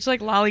other. We're such like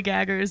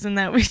lollygaggers, and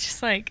that we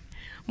just like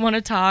want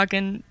to talk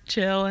and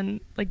chill and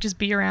like just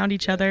be around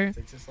each other. It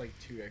takes us like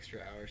 2 extra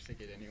hours to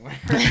get anywhere.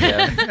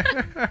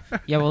 Yeah.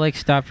 Yeah, we'll like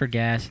stop for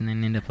gas and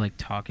then end up like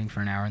talking for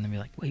an hour and then be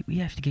like, wait, we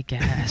have to get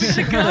gas.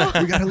 we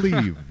got to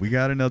leave. We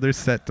got another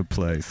set to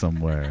play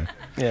somewhere.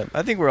 Yeah,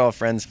 I think we're all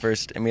friends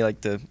first, and we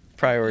like to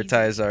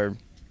prioritize our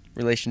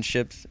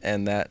relationships,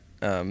 and that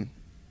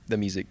the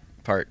music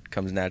part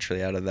comes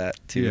naturally out of that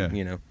too. Yeah.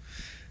 You know.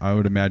 I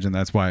would imagine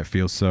that's why it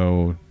feels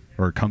so,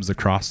 or comes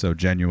across so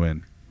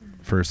genuine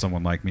for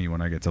someone like me when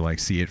I get to like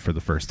see it for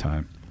the first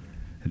time.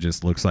 It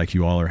just looks like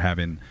you all are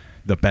having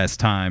the best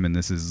time, and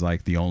this is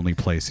like the only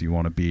place you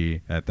want to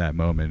be at that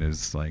moment,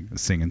 is like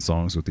singing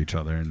songs with each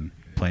other and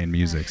playing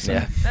music. So,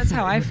 Yeah. That's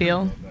how I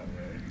feel.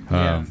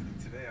 um,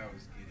 Today I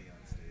was eating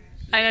on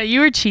stage. I know you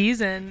were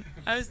cheesing.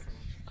 I was.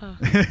 Oh.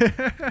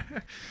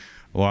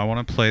 Well, I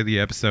want to play the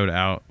episode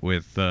out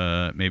with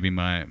maybe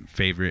my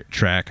favorite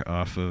track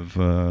off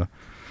of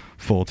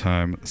Full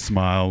Time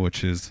Smile,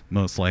 which is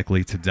Most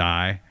Likely to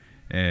Die.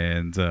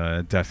 And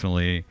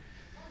definitely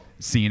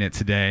seeing it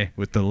today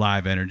with the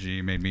live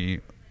energy made me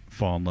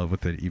fall in love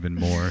with it even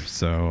more.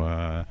 So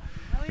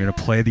we're going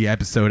to play the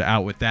episode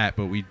out with that,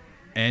 but we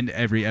end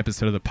every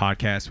episode of the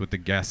podcast with the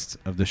guest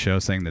of the show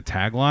saying the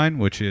tagline,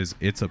 which is,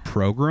 "It's a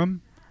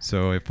program,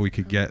 So if we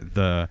could get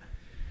the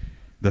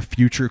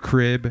Future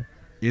Crib,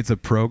 it's a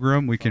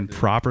program, we can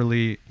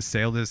properly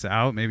sail this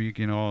out. Maybe you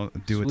can all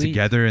do it Sweet.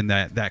 together in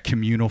that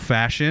communal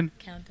fashion.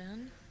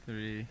 Countdown.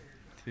 3,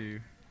 2,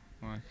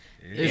 1.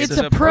 It's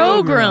a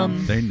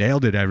program. They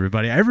nailed it,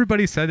 everybody.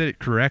 Everybody said it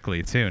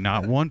correctly, too.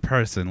 Not one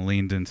person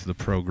leaned into the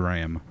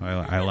program.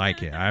 I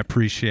like it. I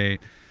appreciate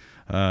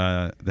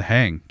the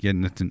hang,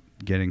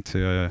 getting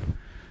to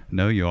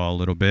know you all a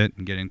little bit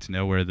and getting to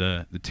know where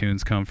the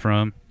tunes come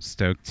from.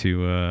 Stoked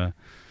to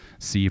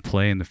see you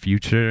play in the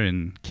future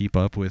and keep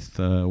up with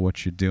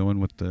what you're doing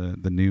with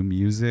the new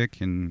music.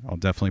 And I'll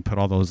definitely put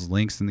all those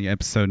links in the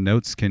episode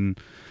notes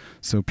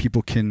so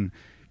people can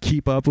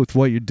keep up with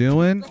what you're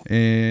doing.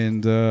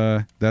 And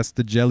that's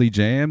the Jelly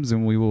Jams,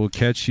 and we will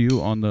catch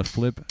you on the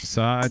flip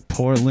side.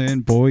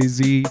 Portland,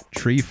 Boise,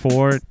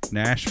 Treefort,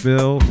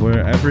 Nashville,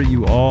 wherever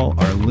you all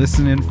are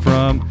listening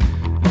from.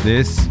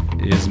 This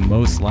is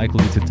Most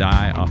Likely to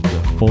Die off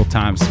the Full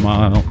Time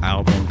Smile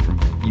album from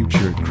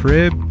Future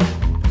Crib.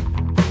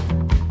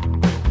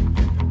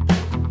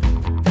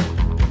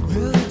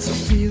 Well, it's a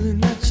feeling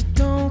that you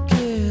don't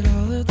get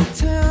all of the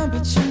time,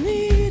 but you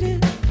need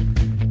it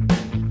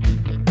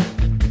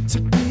to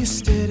be a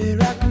steady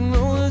rock and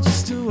roller,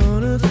 just a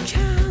one of a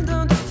kind,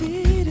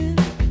 undefeated.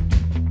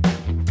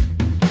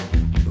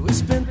 We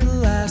spent the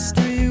last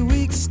 3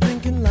 weeks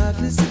thinking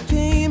life is a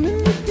game and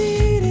we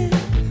beat it.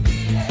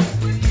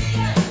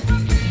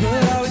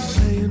 But are we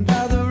playing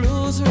by the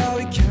rules, or are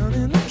we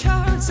counting the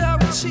cards? Are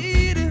we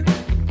cheating?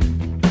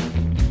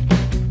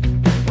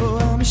 Oh,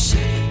 I'm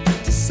ashamed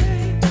to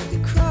say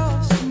it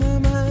crossed my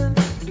mind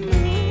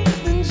more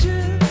than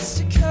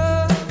just a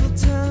couple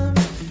times.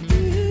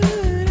 You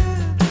and I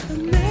are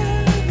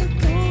never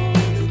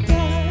gonna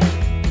die.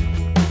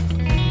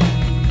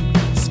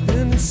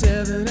 Spending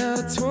 7 out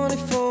of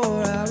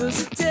 24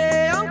 hours a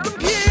day on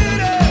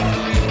computer.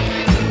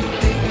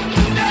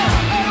 Now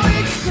are we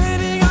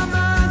expanding our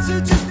minds or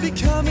just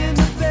becoming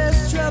the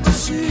best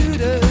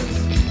troubleshooters?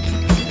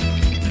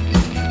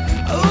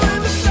 Oh,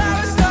 when the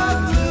flowers start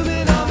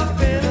blooming on my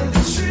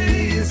family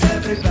tree, is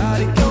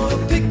everybody gonna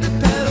pick the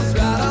petals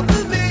right off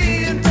of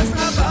me and press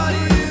my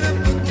body to the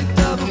book of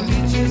double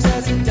features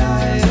as a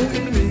diary?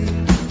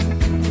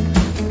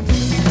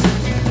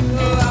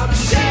 Oh, I'm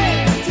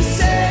ashamed to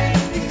say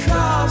it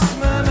crossed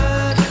my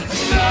mind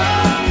more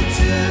than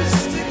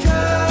just a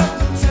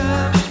couple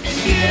times.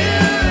 You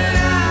and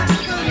I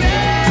are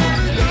never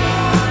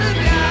gonna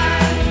die.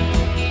 I'm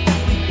ashamed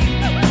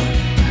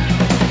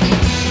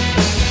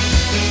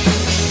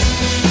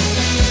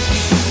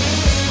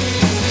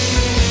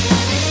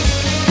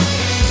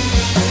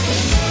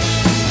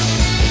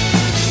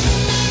to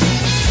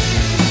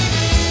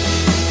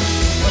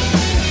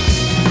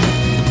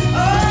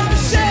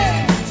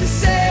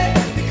say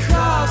it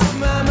crossed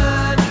my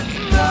mind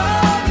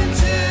more than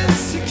just a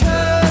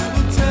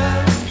couple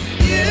times.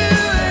 You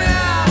and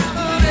I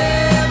are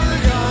never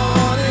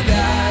gonna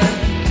die.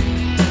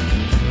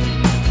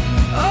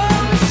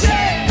 I'm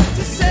ashamed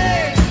to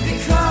say it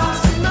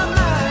crossed my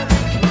mind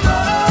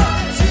more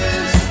than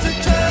just a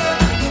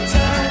couple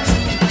times.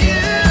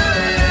 You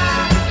and I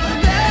are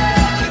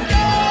never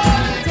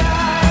gonna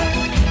die.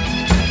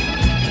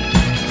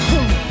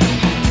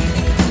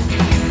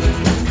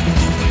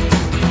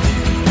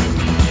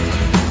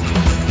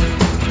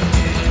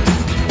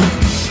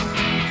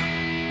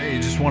 Hey,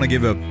 just want to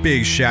give a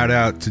big shout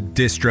out to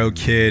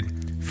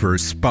DistroKid for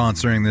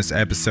sponsoring this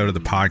episode of the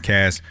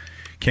podcast.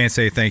 Can't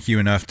say thank you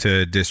enough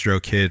to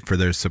DistroKid for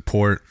their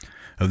support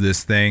of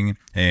this thing.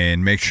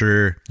 And make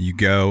sure you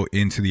go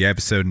into the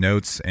episode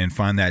notes and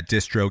find that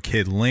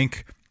DistroKid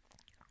link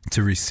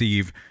to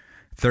receive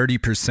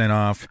 30%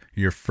 off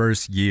your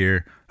first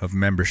year of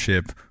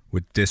membership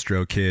with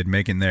DistroKid,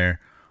 making their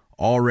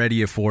already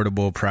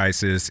affordable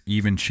prices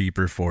even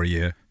cheaper for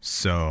you.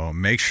 So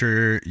make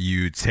sure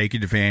you take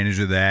advantage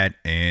of that.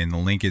 And the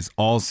link is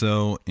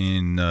also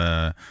in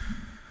the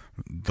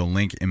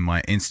link in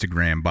my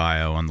Instagram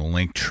bio on the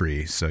link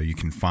tree, so you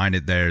can find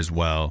it there as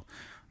well.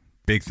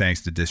 Big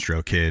thanks to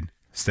DistroKid.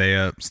 Stay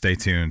up, stay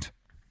tuned.